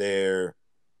fit their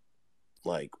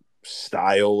like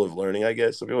style of learning, I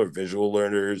guess. Some people are visual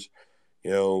learners.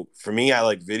 For me, I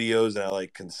like videos and I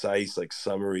like concise like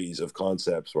summaries of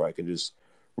concepts where I can just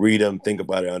read them, think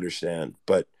about it, understand.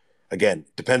 But again,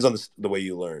 depends on the way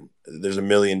you learn. There's a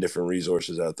million different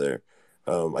resources out there.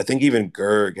 I think even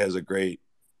Gerg has a great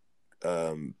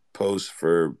post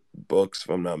for books, if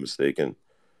I'm not mistaken,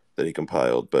 that he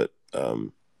compiled. But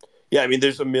yeah, I mean,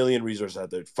 there's a million resources out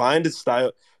there. Find a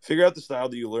style, figure out the style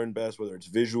that you learn best, whether it's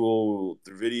visual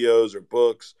through videos or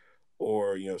books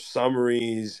or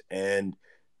summaries, and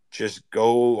just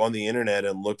go on the internet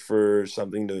and look for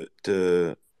something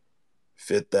to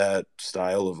fit that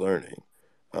style of learning.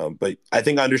 But I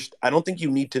don't think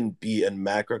you need to be a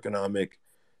macroeconomic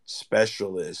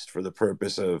specialist for the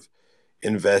purpose of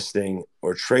investing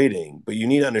or trading, but you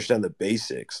need to understand the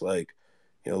basics, like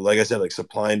I said, like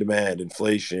supply and demand,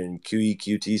 inflation, QE,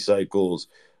 QT cycles,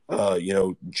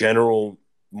 general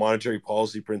monetary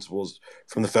policy principles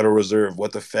from the Federal Reserve,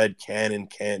 what the Fed can and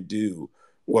can't do,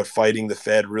 what fighting the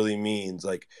Fed really means.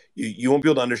 Like you won't be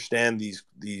able to understand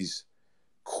these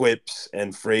quips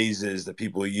and phrases that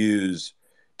people use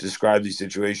to describe these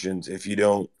situations if you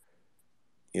don't,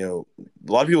 a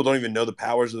lot of people don't even know the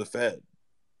powers of the Fed.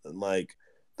 And like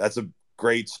that's a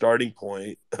great starting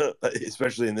point,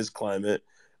 especially in this climate.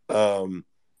 Um,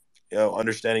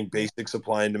 understanding basic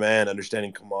supply and demand,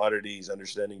 understanding commodities,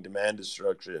 understanding demand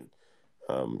destruction.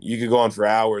 You could go on for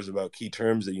hours about key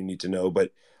terms that you need to know,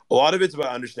 but a lot of it's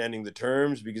about understanding the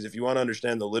terms, because if you want to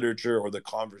understand the literature or the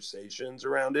conversations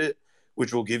around it,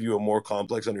 which will give you a more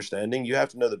complex understanding, you have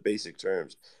to know the basic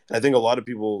terms. And I think a lot of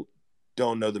people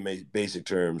don't know the basic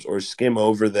terms or skim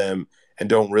over them and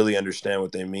don't really understand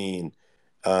what they mean.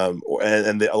 A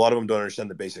lot of them don't understand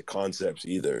the basic concepts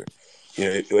either.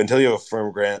 Until you have a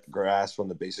firm grasp on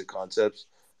the basic concepts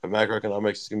of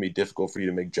macroeconomics, it's going to be difficult for you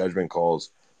to make judgment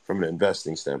calls from an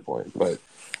investing standpoint. But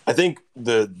I think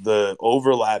the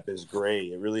overlap is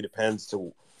great. It really depends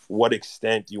to what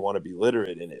extent you want to be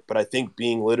literate in it. But I think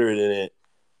being literate in it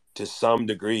to some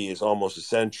degree is almost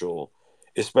essential,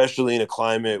 especially in a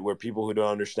climate where people who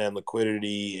don't understand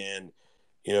liquidity and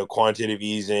quantitative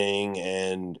easing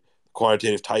and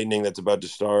quantitative tightening that's about to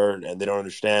start, and they don't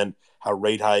understand how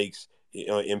rate hikes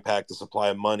impact the supply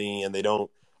of money, and they don't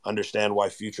understand why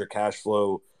future cash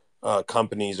flow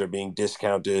companies are being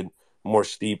discounted more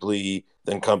steeply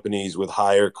than companies with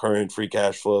higher current free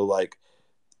cash flow. Like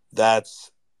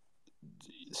that's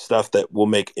stuff that will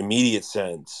make immediate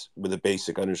sense with a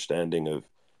basic understanding of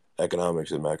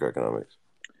economics and macroeconomics.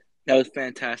 That was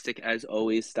fantastic, as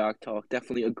always, Stock Talk.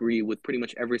 Definitely agree with pretty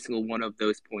much every single one of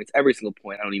those points. Every single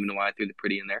point. I don't even know why I threw the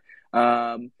pretty in there,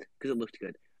 because it looked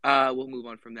good. We'll move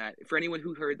on from that. For anyone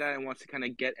who heard that and wants to kind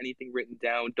of get anything written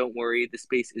down, don't worry. The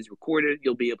space is recorded.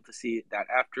 You'll be able to see that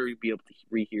after. You'll be able to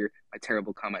rehear my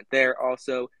terrible comment there.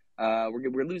 Also,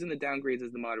 we're losing the downgrades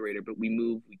as the moderator, but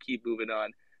we keep moving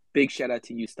on. Big shout out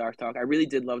to you, Stock Talk. I really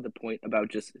did love the point about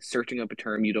just searching up a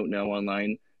term you don't know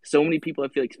online. So many people I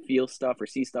feel like feel stuff or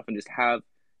see stuff and just have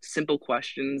simple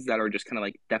questions that are just kind of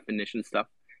like definition stuff.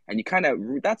 And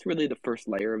that's really the first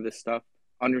layer of this stuff,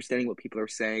 understanding what people are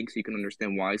saying so you can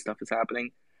understand why stuff is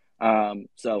happening.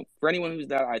 So for anyone who's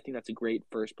that, I think that's a great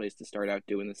first place to start out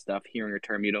doing this stuff, hearing a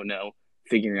term you don't know,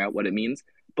 figuring out what it means.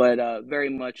 But very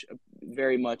much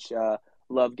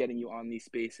love getting you on these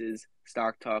spaces.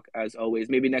 Stock Talk, as always.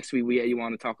 Maybe next week you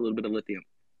want to talk a little bit of lithium.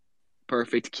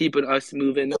 Perfect. Keeping us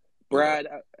moving. Brad,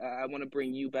 I want to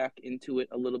bring you back into it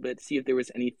a little bit, see if there was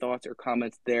any thoughts or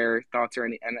comments there,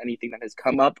 anything that has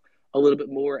come up a little bit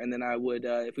more. And then I would,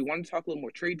 if we wanted to talk a little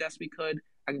more trade desk, we could.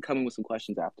 I can come in with some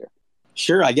questions after.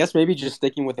 Sure. I guess maybe just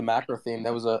sticking with the macro theme,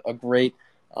 that was a great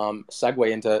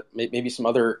segue into maybe some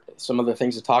other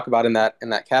things to talk about in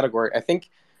that category. I think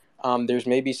there's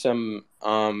maybe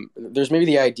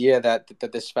the idea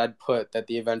that this Fed put, that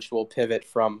the eventual pivot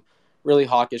from really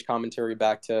hawkish commentary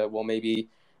back to, well, maybe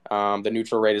the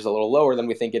neutral rate is a little lower than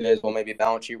we think it is. Well, maybe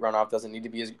balance sheet runoff doesn't need to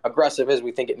be as aggressive as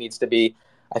we think it needs to be.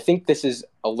 I think this is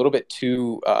a little bit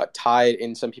too tied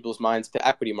in some people's minds to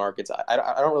equity markets. I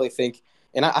don't really think,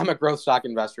 and I'm a growth stock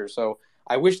investor, so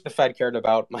I wish the Fed cared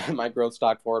about my growth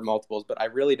stock forward multiples, but I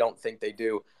really don't think they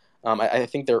do. I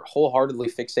think they're wholeheartedly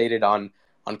fixated on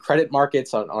credit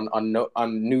markets,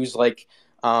 on news like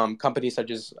companies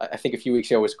such as, I think a few weeks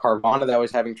ago was Carvana that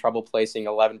was having trouble placing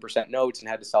 11% notes and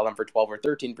had to sell them for 12 or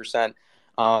 13%.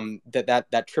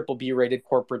 That triple B rated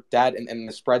corporate debt and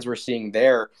the spreads we're seeing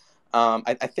there.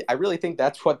 I really think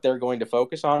that's what they're going to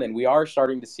focus on, and we are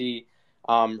starting to see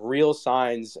real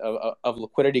signs of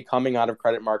liquidity coming out of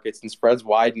credit markets and spreads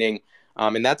widening.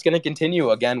 And that's going to continue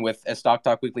again with, as Stock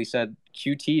Talk Weekly said,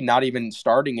 QT not even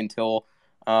starting until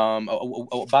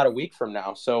about a week from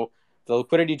now. So the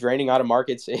liquidity draining out of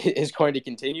markets is going to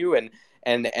continue,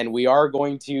 and we are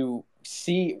going to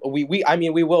see we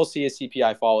will see a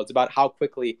CPI fall. It's about how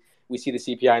quickly we see the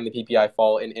CPI and the PPI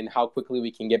fall, and how quickly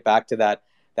we can get back to that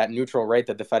neutral rate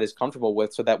that the Fed is comfortable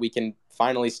with, so that we can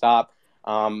finally stop.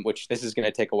 Which this is going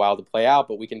to take a while to play out,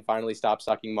 but we can finally stop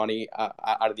sucking money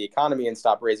out of the economy and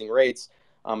stop raising rates,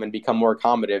 and become more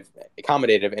accommodative.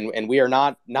 And we are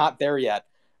not there yet.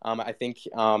 I think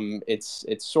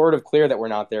it's sort of clear that we're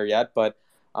not there yet, but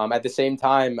at the same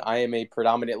time, I am a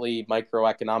predominantly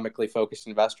microeconomically focused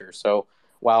investor. So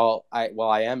while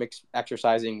I am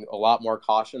exercising a lot more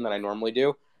caution than I normally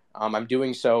do, I'm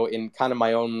doing so in kind of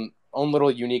my own little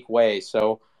unique way.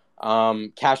 So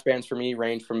cash bands for me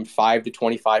range from 5 to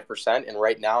 25%, and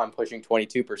right now I'm pushing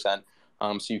 22%.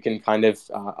 So you can kind of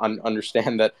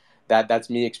understand that's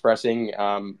me expressing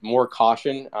more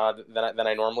caution than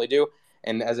I normally do.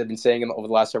 And as I've been saying over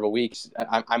the last several weeks,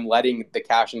 I'm letting the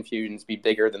cash infusions be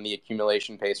bigger than the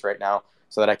accumulation pace right now,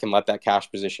 so that I can let that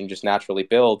cash position just naturally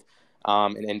build.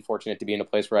 And fortunate to be in a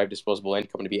place where I have disposable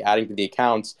income to be adding to the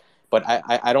accounts. But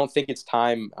I don't think it's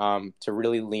time to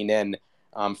really lean in.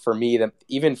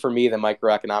 Even for me, the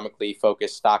microeconomically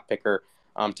focused stock picker,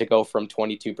 to go from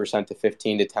 22% to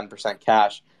 15 to 10%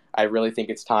 cash, I really think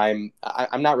it's time.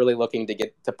 I'm not really looking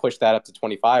to push that up to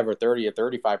 25 or 30 or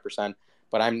 35%,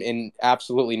 but I'm in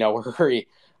absolutely no hurry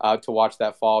to watch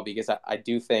that fall, because I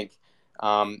do think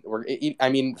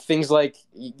things like,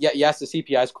 yes, the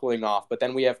CPI is cooling off, but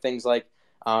then we have things like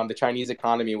the Chinese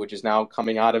economy, which is now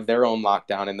coming out of their own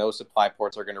lockdown, and those supply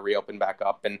ports are going to reopen back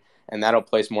up, and that'll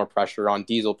place more pressure on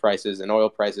diesel prices and oil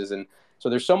prices. And so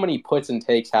there's so many puts and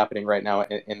takes happening right now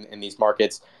in these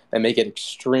markets that make it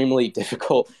extremely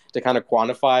difficult to kind of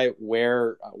quantify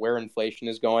where inflation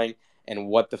is going and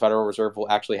what the Federal Reserve will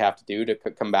actually have to do to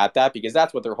combat that, because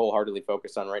that's what they're wholeheartedly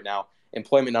focused on right now.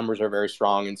 Employment numbers are very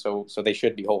strong, and so they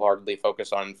should be wholeheartedly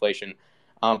focused on inflation.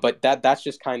 But that's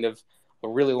just kind of a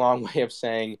really long way of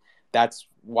saying that's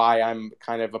why I'm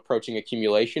kind of approaching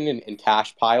accumulation in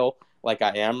cash pile like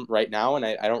I am right now. And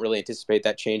I don't really anticipate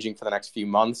that changing for the next few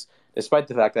months, despite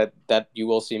the fact that you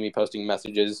will see me posting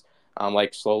messages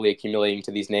like slowly accumulating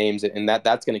to these names, and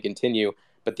that's going to continue.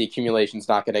 But the accumulation is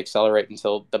not going to accelerate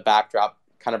until the backdrop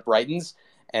kind of brightens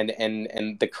and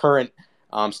the current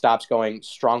stops going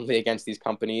strongly against these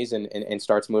companies and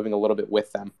starts moving a little bit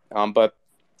with them. But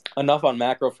enough on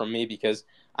macro from me, because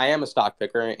I am a stock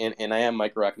picker and I am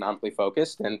microeconomically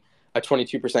focused, and a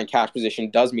 22% cash position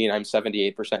does mean I'm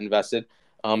 78% invested.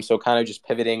 So kind of just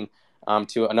pivoting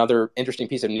to another interesting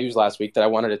piece of news last week that I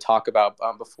wanted to talk about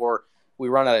before we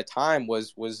run out of time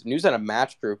was news on a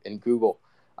Match Group in Google.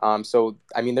 So,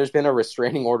 there's been a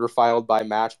restraining order filed by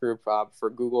Match Group for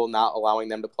Google not allowing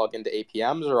them to plug into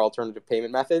APMs or alternative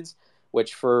payment methods,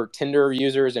 which for Tinder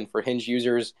users and for Hinge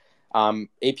users,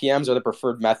 APMs are the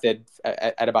preferred method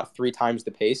at about 3 times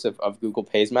the pace of Google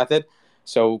Pay's method.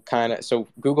 So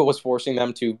Google was forcing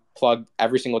them to plug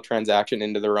every single transaction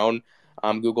into their own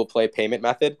Google Play payment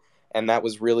method. And that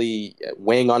was really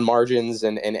weighing on margins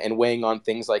and weighing on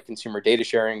things like consumer data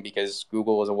sharing, because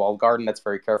Google is a walled garden that's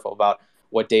very careful about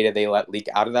what data they let leak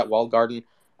out of that walled garden.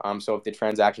 So if the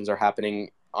transactions are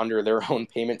happening under their own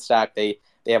payment stack, they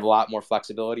have a lot more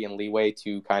flexibility and leeway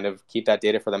to kind of keep that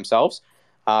data for themselves.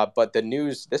 But the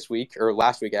news this week, or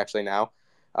last week actually now,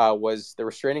 was the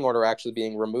restraining order actually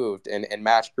being removed. And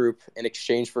Match Group, in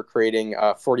exchange for creating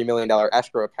a $40 million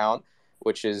escrow account,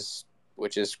 which is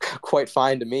quite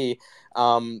fine to me,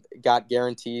 got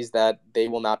guarantees that they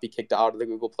will not be kicked out of the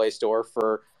Google Play Store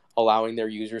for allowing their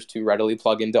users to readily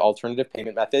plug into alternative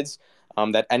payment methods,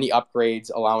 that any upgrades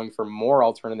allowing for more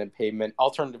alternative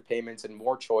payments and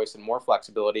more choice and more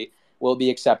flexibility will be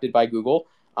accepted by Google,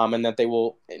 and that they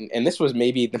will, and this was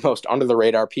maybe the most under the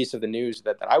radar piece of the news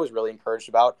that I was really encouraged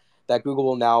about, that Google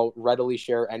will now readily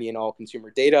share any and all consumer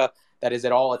data that is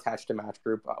at all attached to Match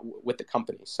Group with the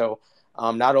company. So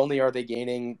not only are they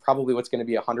gaining probably what's going to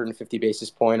be 150 basis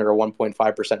point or a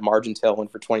 1.5% margin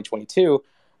tailwind for 2022,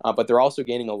 but they're also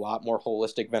gaining a lot more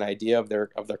holistic of an idea of their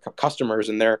customers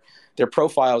and their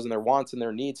profiles and their wants and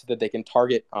their needs, so that they can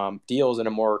target deals in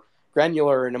a more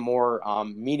granular and a more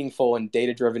meaningful and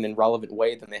data-driven and relevant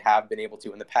way than they have been able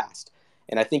to in the past.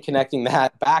 And I think connecting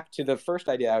that back to the first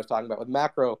idea I was talking about with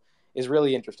macro is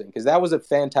really interesting, because that was a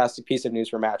fantastic piece of news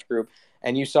for Match Group.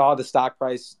 And you saw the stock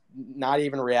price not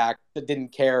even react, it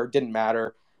didn't care, didn't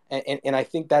matter. And I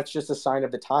think that's just a sign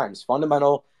of the times.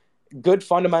 Good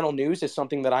fundamental news is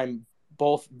something that I'm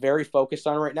both very focused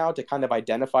on right now to kind of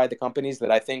identify the companies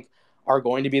that I think are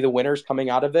going to be the winners coming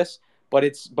out of this.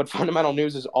 But fundamental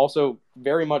news is also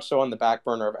very much so on the back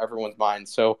burner of everyone's mind.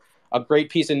 So a great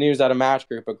piece of news out of Match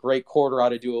Group, a great quarter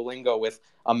out of Duolingo with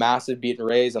a massive beat and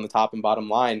raise on the top and bottom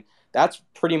line. That's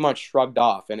pretty much shrugged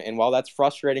off. And while that's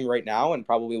frustrating right now and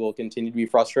probably will continue to be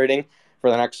frustrating for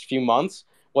the next few months,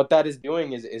 what that is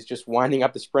doing is just winding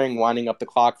up the spring, winding up the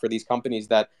clock for these companies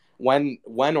that when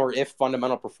or if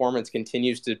fundamental performance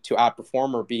continues to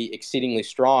outperform or be exceedingly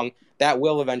strong, that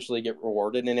will eventually get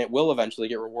rewarded, and it will eventually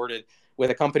get rewarded with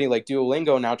a company like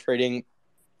Duolingo now trading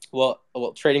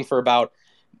for about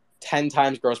 10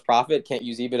 times gross profit. Can't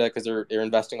use EBITDA because they're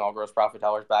investing all gross profit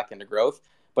dollars back into growth,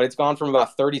 but it's gone from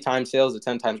about 30 times sales to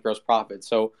 10 times gross profit.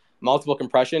 So multiple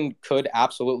compression could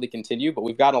absolutely continue, but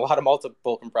we've gotten a lot of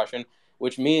multiple compression,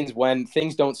 which means when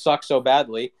things don't suck so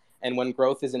badly and when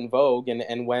growth is in vogue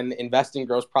and when investing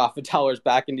gross profit dollars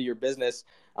back into your business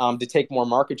to take more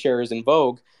market share is in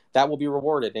vogue, that will be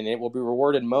rewarded. And it will be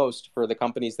rewarded most for the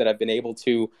companies that have been able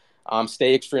to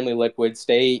stay extremely liquid,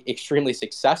 stay extremely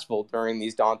successful during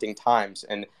these daunting times.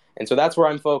 And so that's where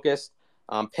I'm focused,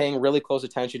 paying really close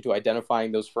attention to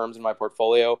identifying those firms in my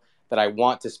portfolio that I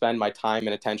want to spend my time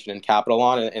and attention and capital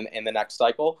on in the next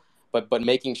cycle, but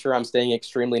making sure I'm staying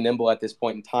extremely nimble at this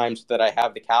point in time so that I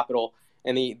have the capital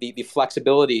and the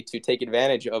flexibility to take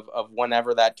advantage of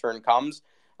whenever that turn comes.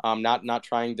 Not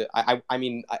trying to. I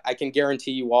mean, I can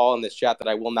guarantee you all in this chat that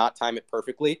I will not time it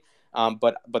perfectly.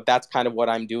 But that's kind of what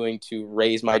I'm doing to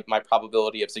raise my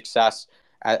probability of success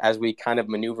as we kind of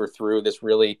maneuver through this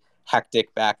really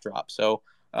hectic backdrop. So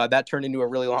that turned into a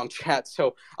really long chat.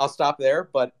 So I'll stop there,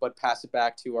 but pass it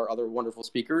back to our other wonderful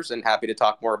speakers, and happy to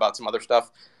talk more about some other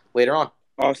stuff later on.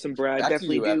 Awesome, Brad. Back to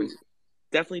you, Evans.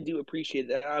 Definitely do appreciate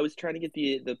that. I was trying to get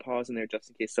the pause in there just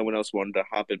in case someone else wanted to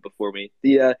hop in before me.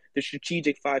 The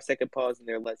strategic 5-second pause in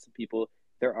there, let some people, if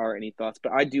there are any thoughts,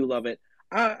 but I do love it.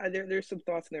 There's some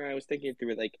thoughts in there. I was thinking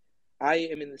through it. Like, I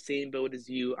am in the same boat as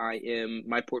you.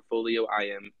 My portfolio, I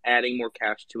am adding more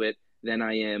cash to it than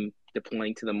I am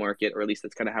deploying to the market, or at least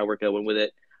that's kind of how we're going with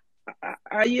it.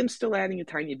 I am still adding a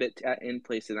tiny bit in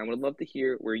places. I would love to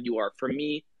hear where you are. For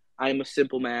me, I'm a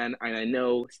simple man, and I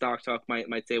know Stock Talk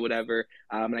might say whatever.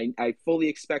 And I fully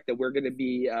expect that we're going to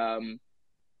be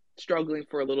struggling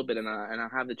for a little bit, and I'll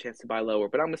have the chance to buy lower.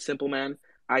 But I'm a simple man.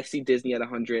 I see Disney at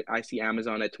 100. I see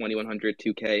Amazon at 2100,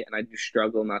 2K, and I do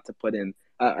struggle not to put in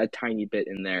a tiny bit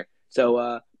in there.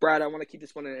 So, Brad, I want to keep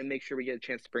this one and make sure we get a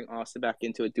chance to bring Austin back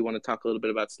into it. Do want to talk a little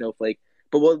bit about Snowflake.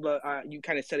 But you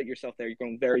kind of said it yourself there. You're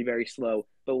going very, very slow.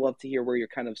 But we'd love to hear where you're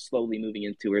kind of slowly moving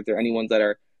into. Are there any ones that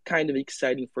are kind of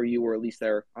exciting for you, or at least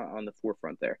they're on the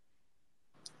forefront there?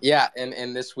 Yeah,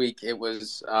 and this week it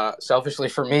was selfishly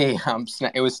for me,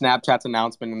 it was Snapchat's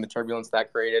announcement and the turbulence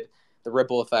that created, the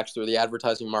ripple effects through the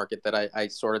advertising market that I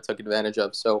sort of took advantage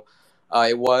of. So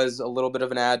it was a little bit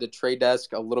of an ad to Trade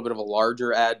Desk, a little bit of a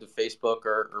larger ad to Facebook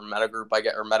or Meta Group,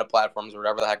 or Meta Platforms, or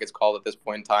whatever the heck it's called at this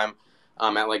point in time,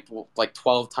 at like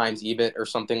 12 times EBIT or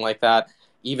something like that.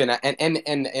 Even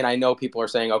and I know people are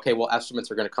saying, okay, well,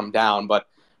 estimates are going to come down, but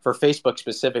for Facebook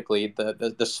specifically,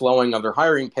 the slowing of their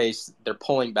hiring pace, they're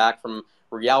pulling back from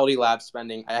Reality Labs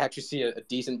spending. I actually see a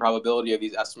decent probability of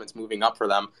these estimates moving up for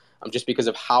them, just because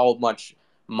of how much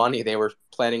money they were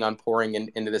planning on pouring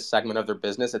into this segment of their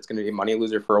business. It's going to be a money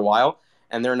loser for a while,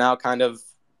 and they're now kind of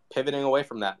pivoting away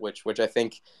from that, which I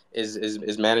think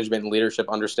is management and leadership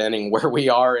understanding where we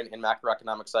are in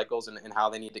macroeconomic cycles and how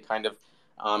they need to kind of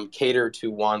cater to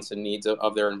wants and needs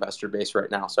of their investor base right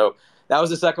now. So that was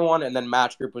the second one, and then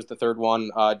Match Group was the third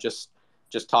one. Just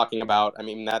talking about, I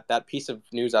mean, that piece of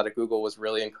news out of Google was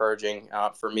really encouraging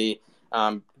for me.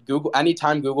 Google,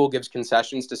 anytime Google gives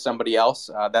concessions to somebody else,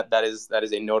 that is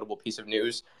a notable piece of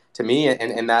news to me,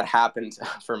 and that happened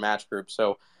for Match Group.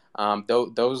 So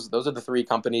those are the three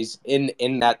companies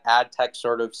in that ad tech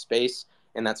sort of space,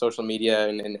 in that social media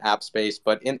and app space.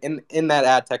 But in that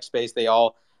ad tech space, they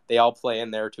all play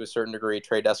in there to a certain degree.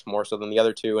 Trade Desk more so than the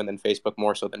other two, and then Facebook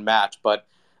more so than Match. But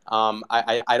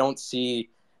I don't see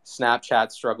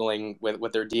Snapchat struggling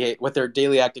with their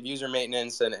daily active user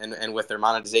maintenance and with their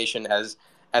monetization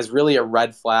as really a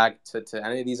red flag to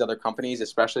any of these other companies,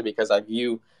 especially because I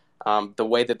view the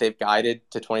way that they've guided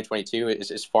to 2022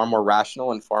 is far more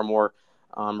rational and far more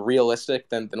realistic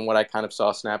than what I kind of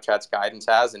saw Snapchat's guidance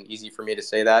as. And easy for me to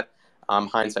say that,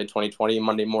 hindsight 2020,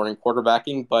 Monday morning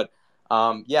quarterbacking. But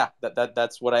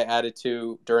that's what I added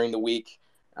to during the week.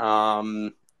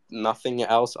 Nothing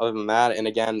else other than that. And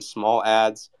again, small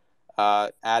ads,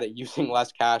 added using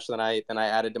less cash than I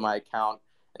added to my account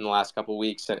in the last couple of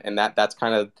weeks, and that's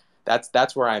kind of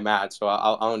that's where I'm at. So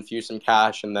I'll infuse some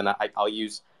cash, and then I'll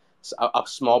use a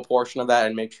small portion of that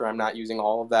and make sure I'm not using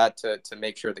all of that to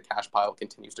make sure the cash pile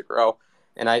continues to grow.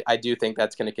 And I do think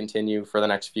that's going to continue for the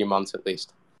next few months at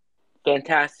least.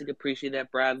 Fantastic. Appreciate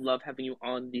that, Brad. Love having you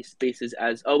on these spaces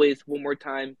as always. One more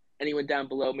time, anyone down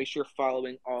below, make sure you're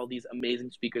following all these amazing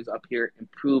speakers up here.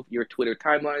 Improve your Twitter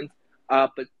timelines.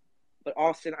 But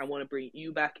Austin, I want to bring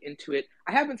you back into it.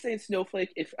 I have been saying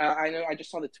Snowflake. If I know I just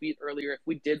saw the tweet earlier. If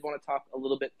we did want to talk a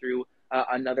little bit through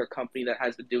another company that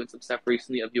has been doing some stuff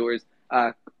recently of yours,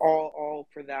 all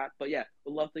for that. But yeah,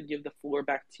 we'd love to give the floor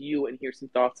back to you and hear some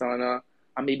thoughts on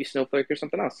maybe Snowflake or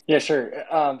something else. Yeah, sure.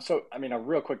 So, I mean, a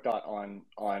real quick thought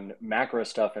on macro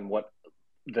stuff and what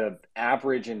the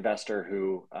average investor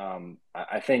who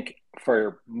I think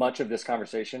for much of this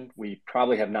conversation, we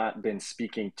probably have not been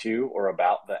speaking to or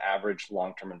about the average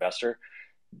long-term investor,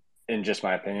 in just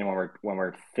my opinion, when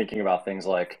we're thinking about things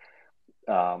like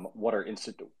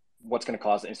what's going to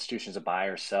cause the institutions to buy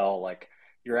or sell. Like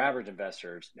your average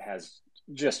investor has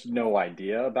just no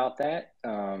idea about that.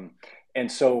 And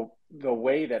so the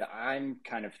way that I'm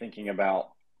kind of thinking about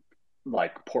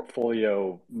like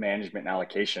portfolio management and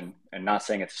allocation, and not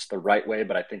saying it's the right way,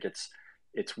 but I think it's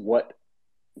what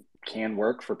can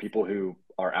work for people who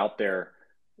are out there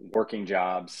working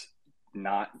jobs,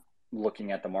 not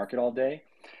looking at the market all day,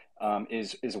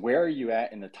 is where are you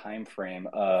at in the time frame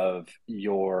of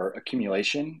your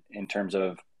accumulation in terms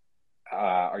of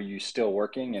are you still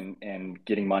working and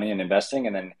getting money and investing,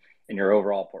 and then in your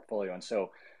overall portfolio. And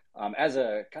so as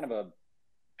a kind of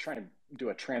trying to do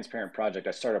a transparent project,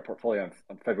 I started a portfolio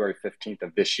on February 15th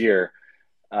of this year.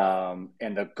 And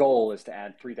the goal is to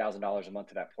add $3,000 a month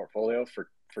to that portfolio for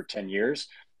 10 years.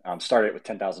 Started it with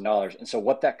 $10,000. And so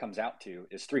what that comes out to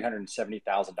is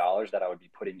 $370,000 that I would be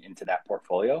putting into that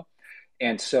portfolio.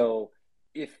 And so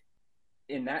if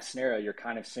in that scenario, you're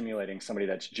kind of simulating somebody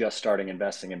that's just starting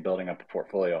investing and building up a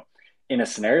portfolio. In a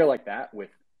scenario like that with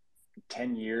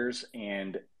 10 years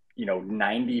and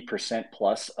 90%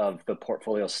 plus of the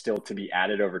portfolio still to be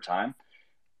added over time,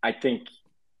 I think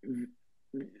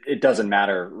it doesn't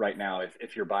matter right now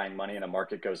if you're buying money and a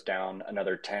market goes down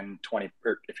another 10, 20,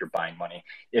 or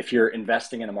if you're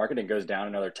investing in a market and goes down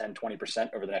another 10,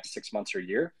 20% over the next 6 months or a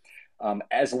year,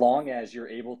 as long as you're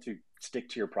able to stick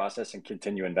to your process and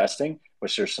continue investing,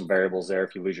 which there's some variables there.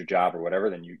 If you lose your job or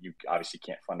whatever, then you obviously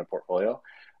can't fund a portfolio.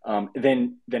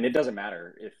 Then it doesn't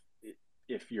matter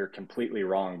if you're completely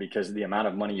wrong, because the amount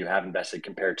of money you have invested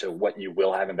compared to what you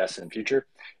will have invested in the future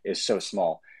is so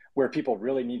small. Where people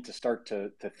really need to start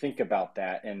to think about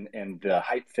that and the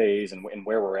hype phase and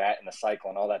where we're at in the cycle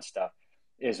and all that stuff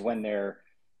is when they're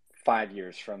 5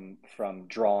 years from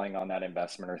drawing on that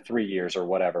investment, or 3 years or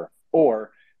whatever.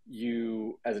 Or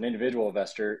you, as an individual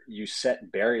investor, you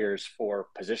set barriers for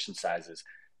position sizes.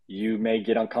 You may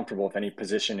get uncomfortable if any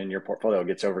position in your portfolio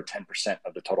gets over 10%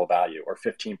 of the total value, or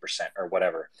 15% or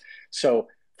whatever. So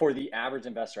for the average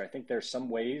investor, I think there's some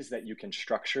ways that you can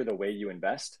structure the way you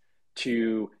invest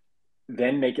to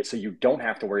then make it so you don't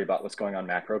have to worry about what's going on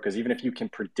macro. Because even if you can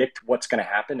predict what's going to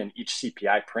happen in each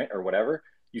CPI print or whatever,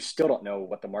 you still don't know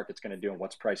what the market's going to do and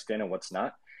what's priced in and what's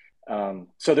not.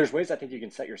 So there's ways I think you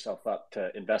can set yourself up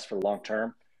to invest for the long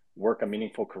term, work a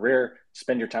meaningful career,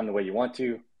 spend your time the way you want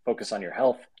to, focus on your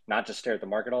health, not just stare at the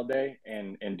market all day,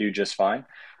 and do just fine.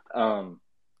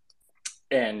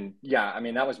 And yeah, I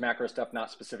mean, that was macro stuff,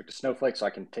 not specific to Snowflake. So I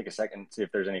can take a second and see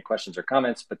if there's any questions or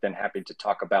comments, but then happy to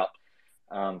talk about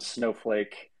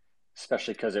Snowflake,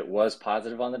 especially because it was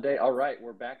positive on the day. All right,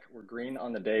 we're back. We're green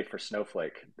on the day for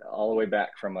Snowflake, all the way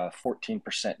back from a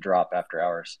 14% drop after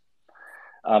hours.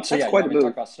 So yeah, you want me to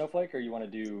talk about Snowflake, or you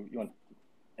want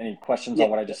any questions on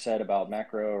what I just said about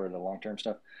macro or the long-term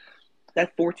stuff?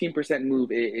 That 14%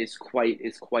 move is quite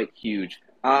huge.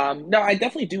 No, I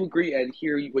definitely do agree and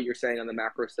hear what you're saying on the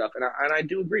macro stuff, and I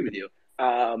do agree with you.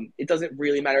 It doesn't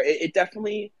really matter. It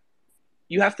definitely,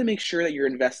 you have to make sure that you're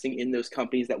investing in those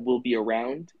companies that will be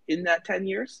around in that 10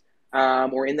 years,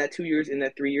 or in that 2 years, in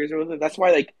that 3 years, or whatever. That's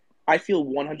why, like, I feel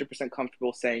 100%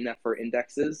 comfortable saying that for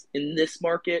indexes in this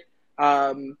market.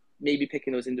 Maybe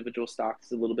picking those individual stocks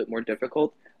is a little bit more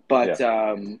difficult, but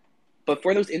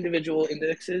for those individual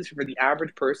indexes, for the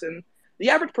average person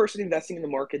investing in the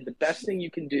market, the best thing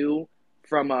you can do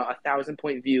from a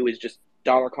 1,000-point view is just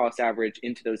dollar cost average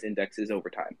into those indexes over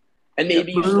time. And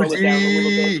maybe you slow it down a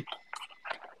little bit.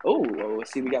 Oh,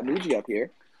 let's see, we got Muji up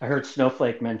here. I heard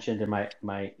Snowflake mentioned, and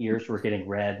my ears were getting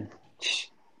red.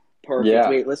 Perfect. Yeah.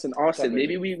 Wait, listen, Austin,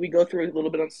 maybe we go through a little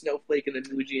bit on Snowflake and then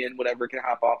Muji and whatever can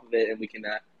hop off of it, and we can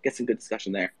get some good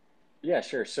discussion there. Yeah,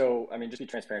 sure. So, I mean, just be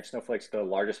transparent. Snowflake's the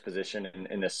largest position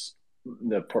in this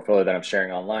the portfolio that I'm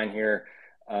sharing online here.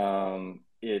 I've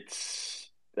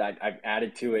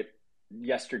added to it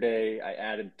yesterday. I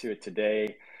added to it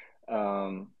today.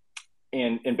 And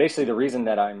basically the reason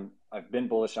that I've been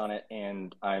bullish on it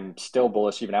and I'm still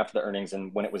bullish even after the earnings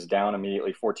and when it was down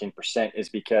immediately 14% is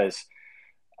because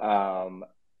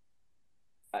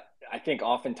I think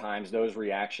oftentimes those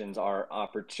reactions are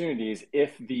opportunities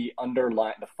if the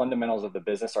fundamentals of the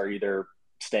business are either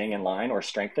staying in line or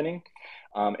strengthening.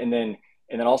 And then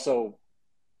also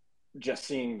just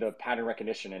seeing the pattern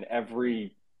recognition in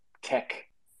every tech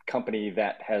company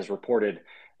that has reported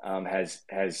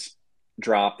has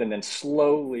dropped, and then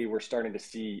slowly we're starting to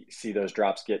see those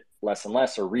drops get less and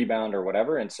less or rebound or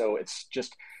whatever. And so it's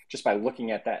just by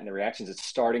looking at that and the reactions, it's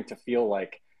starting to feel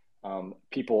like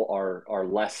people are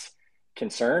less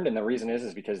concerned. And the reason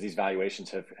is because these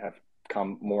valuations have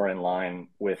come more in line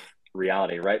with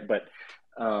reality, right? But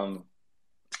so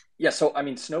I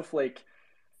mean, Snowflake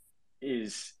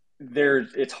is there.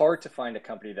 It's hard to find a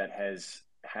company that has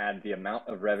had the amount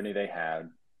of revenue they had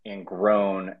and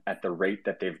grown at the rate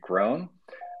that they've grown.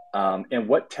 And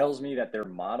what tells me that their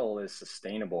model is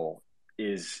sustainable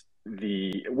is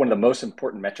one of the most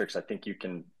important metrics I think you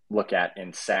can look at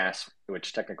in SaaS,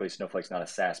 which technically Snowflake's not a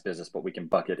SaaS business, but we can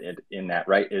bucket it in that,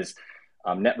 right? Is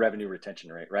net revenue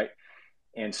retention rate, right?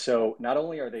 And so not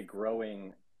only are they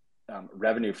growing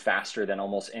revenue faster than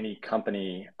almost any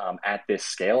company at this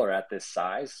scale or at this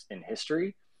size in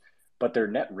history, but their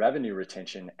net revenue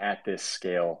retention at this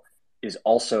scale is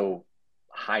also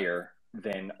higher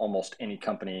than almost any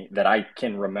company that I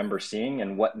can remember seeing.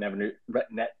 And what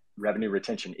net revenue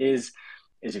retention is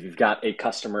if you've got a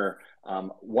customer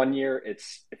 1 year,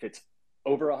 if it's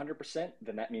over 100%,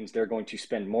 then that means they're going to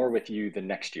spend more with you the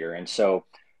next year. And so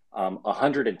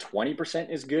 120%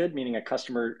 is good, meaning a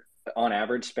customer on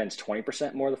average spends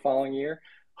 20% more the following year.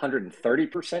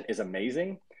 130% is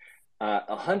amazing.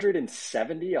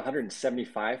 170,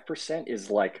 175% is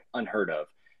like unheard of.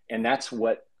 And that's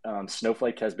what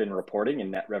Snowflake has been reporting in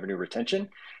net revenue retention.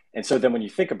 And so then when you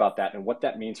think about that and what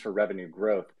that means for revenue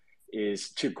growth is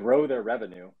to grow their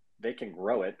revenue, they can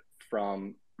grow it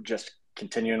from just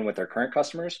continuing with their current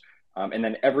customers. And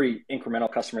then every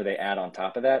incremental customer they add on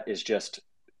top of that is just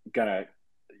gonna,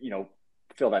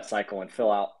 fill that cycle and fill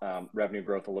out revenue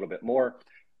growth a little bit more.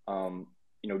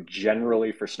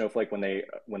 Generally for Snowflake, when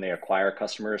they acquire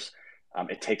customers,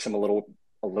 it takes them a little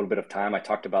bit of time. I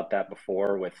talked about that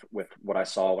before with what I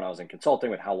saw when I was in consulting,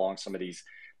 with how long some of these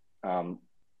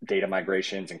data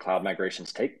migrations and cloud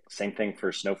migrations take. Same thing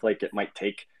for Snowflake. It might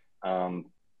take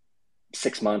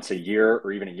 6 months, a year,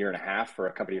 or even a year and a half for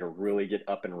a company to really get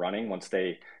up and running once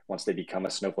they become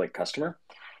a Snowflake customer.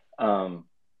 And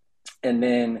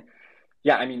then,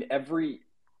 I mean,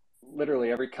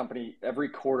 literally every company, every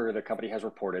quarter the company has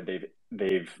reported,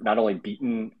 they've not only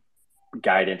beaten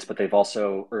guidance, but they've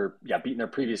also, beaten their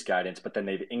previous guidance, but then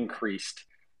they've increased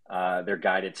their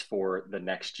guidance for the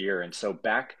next year. And so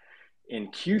back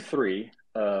in Q3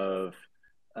 of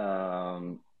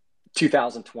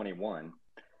 2021,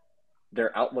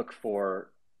 their outlook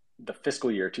for the fiscal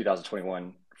year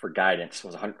 2021 for guidance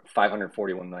was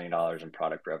 $541 million in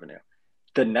product revenue.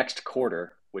 The next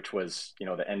quarter, which was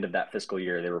the end of that fiscal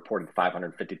year, they reported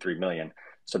 $553 million.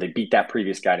 So they beat that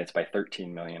previous guidance by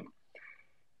 $13 million.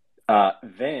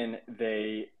 Then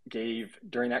they gave,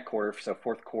 during that quarter, so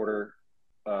fourth quarter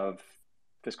of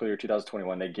fiscal year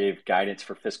 2021, they gave guidance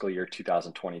for fiscal year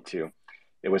 2022.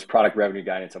 It was product revenue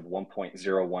guidance of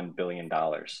 $1.01 billion.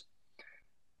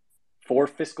 For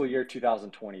fiscal year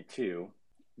 2022,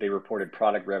 they reported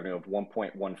product revenue of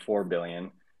 $1.14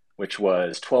 billion, which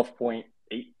was 12%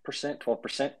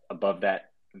 above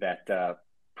that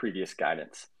previous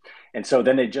guidance. And so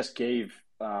then they just gave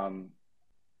out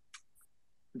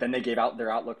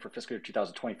their outlook for fiscal year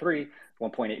 2023,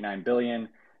 $1.89 billion.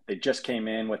 They just came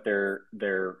in with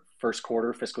their first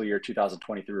quarter fiscal year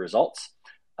 2023 results.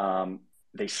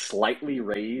 They slightly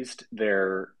raised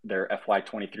their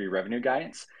FY23 revenue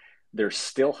guidance. They're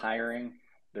still hiring.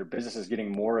 Their business is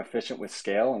getting more efficient with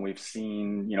scale, and we've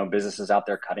seen businesses out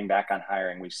there cutting back on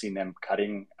hiring. We've seen them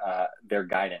cutting their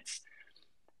guidance.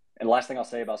 And the last thing I'll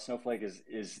say about Snowflake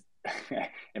is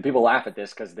and people laugh at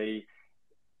this because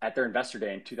at their investor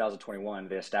day in 2021,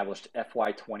 they established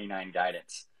FY29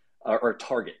 guidance or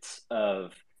targets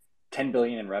of 10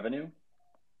 billion in revenue.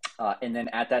 And then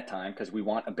at that time, because we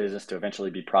want a business to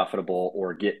eventually be profitable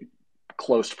or get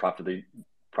close to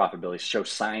profitability, show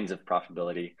signs of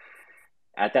profitability.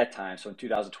 At that time, so in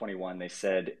 2021, they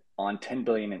said on 10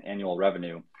 billion in annual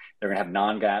revenue, they're going to have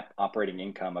non-GAAP operating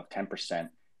income of 10%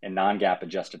 and non-GAAP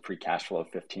adjusted free cash flow of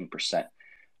 15%.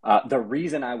 The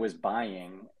reason I was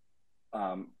buying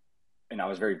and I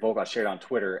was very vocal. I shared on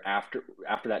Twitter after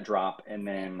that drop, and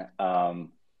then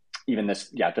even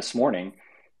this morning,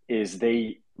 is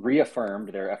they reaffirmed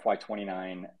their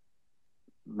FY29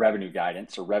 revenue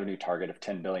guidance or revenue target of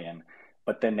 10 billion,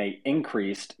 but then they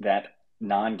increased that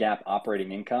non-GAAP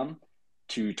operating income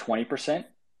to 20%,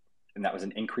 and that was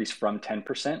an increase from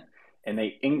 10%, and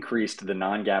they increased the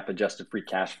non-GAAP adjusted free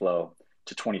cash flow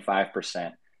to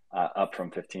 25%, up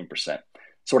from 15%.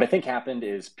 So what I think happened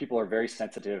is people are very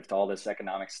sensitive to all this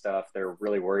economic stuff. They're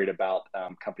really worried about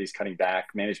companies cutting back.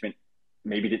 Management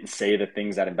maybe didn't say the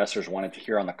things that investors wanted to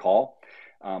hear on the call.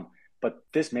 But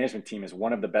this management team is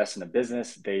one of the best in the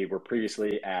business. They were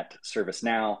previously at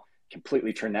ServiceNow,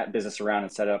 completely turned that business around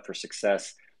and set it up for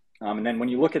success. And then when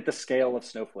you look at the scale of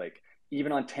Snowflake,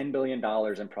 even on $10 billion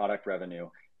in product revenue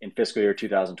in fiscal year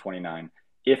 2029,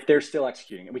 if they're still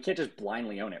executing, and we can't just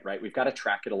blindly own it, right? We've got to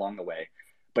track it along the way.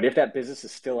 But if that business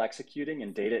is still executing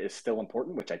and data is still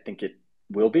important, which I think it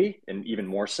will be, and even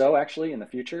more so actually in the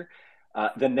future,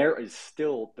 then there is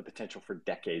still the potential for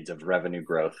decades of revenue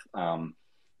growth.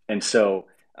 And so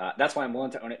that's why I'm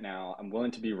willing to own it now. I'm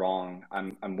willing to be wrong.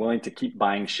 I'm willing to keep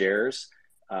buying shares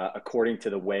according to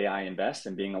the way I invest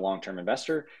and being a long-term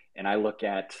investor. And I look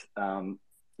at,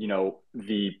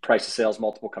 the price to sales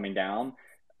multiple coming down.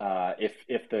 If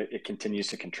it continues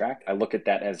to contract, I look at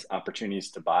that as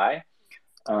opportunities to buy.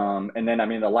 And then,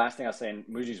 the last thing I'll say, and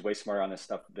Muji's way smarter on this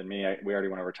stuff than me. We already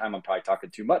went over time. I'm probably talking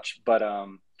too much, but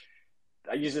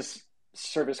I use this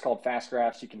service called Fast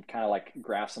Graphs. You can kind of like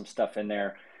graph some stuff in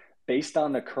there based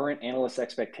on the current analyst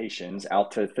expectations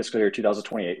out to fiscal year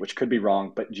 2028, which could be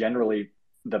wrong, but generally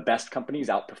the best companies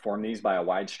outperform these by a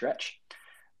wide stretch.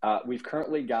 We've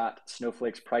currently got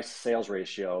Snowflake's price sales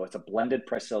ratio. It's a blended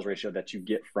price sales ratio that you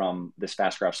get from this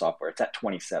Fast Graph software. It's at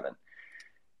 27.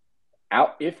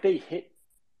 If they hit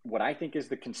what I think is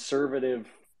the conservative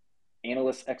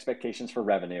analyst expectations for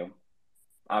revenue,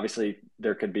 obviously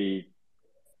there could be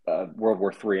World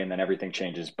War III and then everything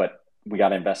changes, but we got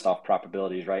to invest off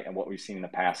probabilities, right? And what we've seen in the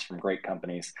past from great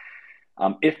companies.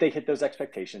 If they hit those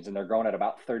expectations and they're growing at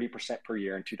about 30% per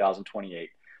year in 2028,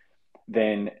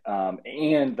 then,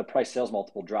 and the price sales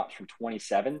multiple drops from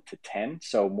 27 to 10.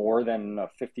 So more than a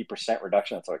 50%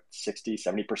 reduction. That's like 60,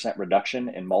 70% reduction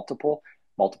in multiple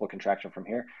contraction from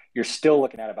here. You're still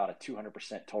looking at about a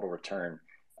 200% total return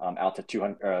out to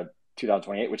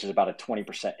 2028, which is about a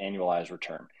 20% annualized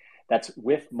return. That's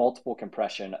with multiple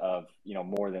compression of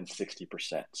more than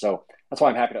 60%. So that's why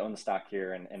I'm happy to own the stock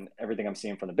here, and everything I'm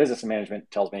seeing from the business and management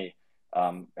tells me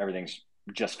everything's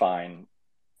just fine,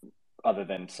 other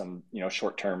than some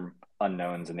short-term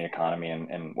unknowns in the economy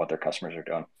and what their customers are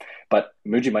doing. But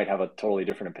Muji might have a totally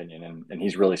different opinion, and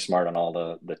he's really smart on all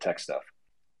the tech stuff.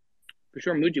 For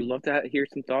sure, Muji, love to hear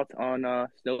some thoughts on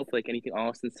Snowflake. Anything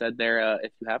Austin said there,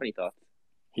 if you have any thoughts.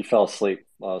 He fell asleep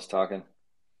while I was talking.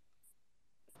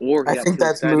 Or I think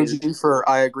that's Muji for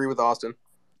I agree with Austin.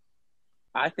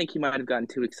 I think he might have gotten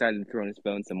too excited and thrown his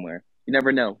phone somewhere. You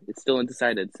never know. It's still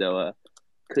undecided, so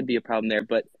could be a problem there.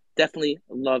 But definitely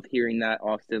love hearing that,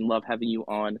 Austin. Love having you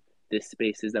on this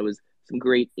Spaces. That was some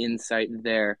great insight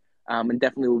there. And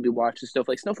definitely we'll be watching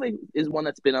Snowflake. Snowflake is one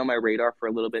that's been on my radar for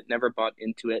a little bit. Never bought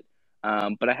into it.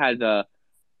 But I had a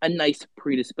nice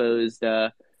predisposed,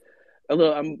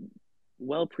 I'm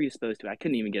well predisposed to it. I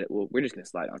couldn't even get it. Well, we're just going to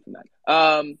slide on from that.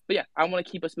 But yeah, I want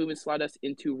to keep us moving, slide us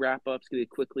into wrap-ups, get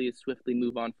it swiftly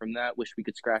move on from that. Wish we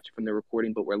could scratch it from the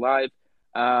recording, but we're live.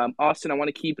 Austin, I want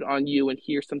to keep it on you and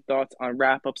hear some thoughts on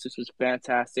wrap-ups. This was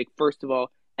fantastic. First of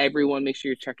all, everyone, make sure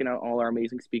you're checking out all our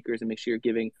amazing speakers and make sure you're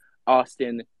giving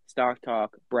Austin, Stock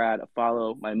Talk, Brad a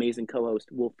follow. My amazing co-host,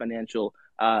 Wolf Financial,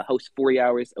 hosts 40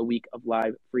 hours a week of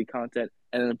live free content.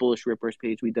 And then the Bullish Rippers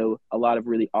page, we do a lot of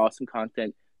really awesome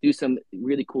content, do some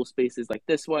really cool spaces like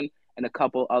this one and a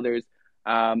couple others.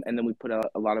 And then we put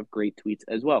a lot of great tweets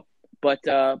as well. But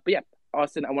yeah,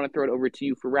 Austin, I want to throw it over to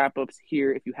you for wrap-ups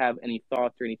here. If you have any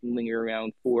thoughts or anything lingering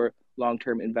around for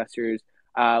long-term investors,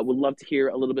 would love to hear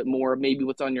a little bit more, maybe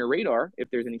what's on your radar, if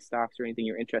there's any stocks or anything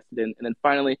you're interested in. And then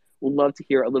finally, we'd love to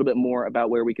hear a little bit more about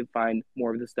where we can find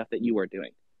more of the stuff that you are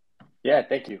doing. Yeah,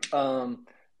 thank you.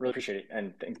 Really appreciate it.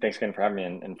 And thanks again for having me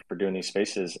and for doing these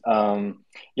spaces.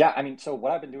 So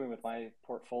what I've been doing with my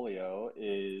portfolio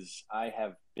is I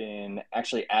have been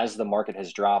actually, as the market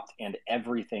has dropped and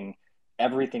everything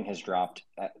has dropped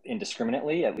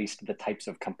indiscriminately, at least the types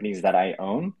of companies that I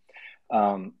own,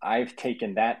 I've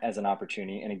taken that as an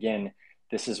opportunity. And again,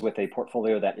 this is with a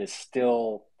portfolio that is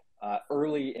still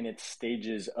early in its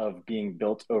stages of being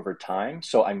built over time.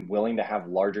 So I'm willing to have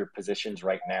larger positions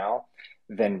right now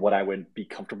than what I would be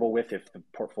comfortable with if the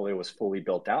portfolio was fully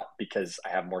built out, because I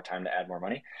have more time to add more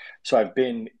money. So I've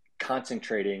been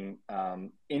concentrating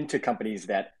into companies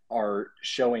that are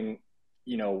showing,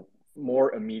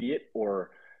 more immediate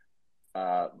or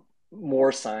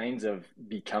more signs of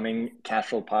becoming cash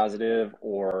flow positive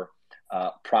or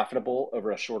profitable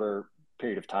over a shorter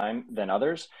period of time than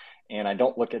others. And I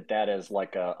don't look at that as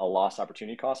like a lost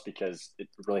opportunity cost, because it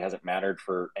really hasn't mattered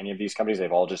for any of these companies.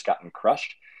 They've all just gotten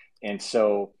crushed. And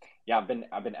so, yeah,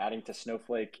 I've been adding to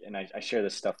Snowflake, and I share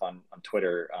this stuff on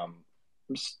Twitter.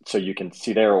 So you can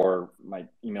see there, or my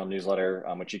email newsletter,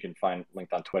 which you can find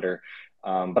linked on Twitter.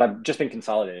 But I've just been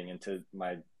consolidating into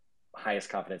my highest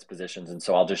confidence positions. And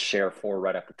so I'll just share 4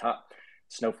 right up the top: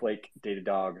 Snowflake,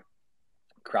 Datadog,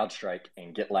 CrowdStrike,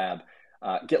 and GitLab.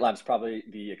 GitLab's probably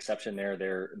the exception there.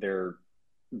 They're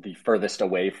the furthest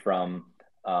away from,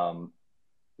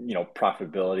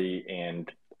 profitability,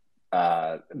 and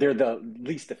they're the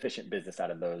least efficient business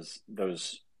out of those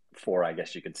 4, I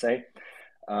guess you could say.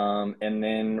 And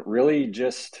then really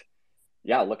just,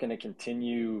 looking to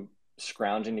continue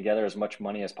scrounging together as much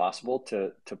money as possible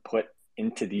to put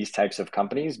into these types of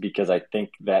companies, because I think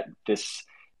that this,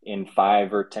 in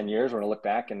 5 or 10 years, we're going to look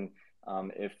back, and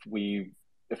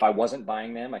if I wasn't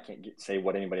buying them, I can't say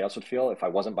what anybody else would feel. If I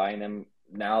wasn't buying them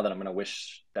now, then I'm going to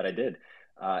wish that I did.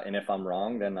 And if I'm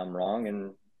wrong, then I'm wrong,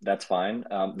 and that's fine.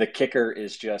 The kicker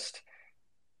is just,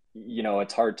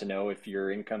 it's hard to know if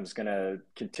your income's going to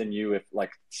continue. If,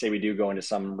 like, say we do go into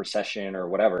some recession or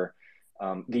whatever,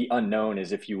 the unknown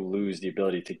is if you lose the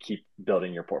ability to keep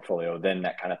building your portfolio, then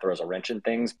that kind of throws a wrench in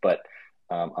things. But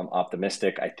I'm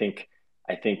optimistic. I think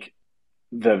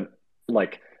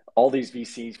all these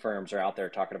VC firms are out there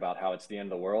talking about how it's the end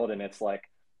of the world. And it's like,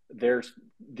 there's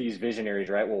these visionaries,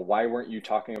 right? Well, why weren't you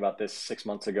talking about this 6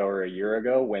 months ago or a year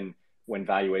ago when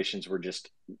valuations were just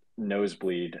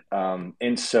nosebleed?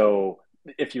 And so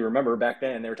if you remember back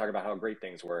then, they were talking about how great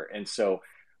things were. And so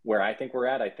where I think we're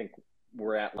at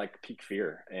like peak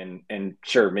fear, and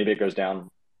sure, maybe it goes down,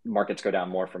 markets go down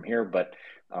more from here. But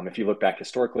if you look back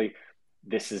historically,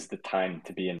 this is the time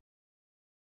to be in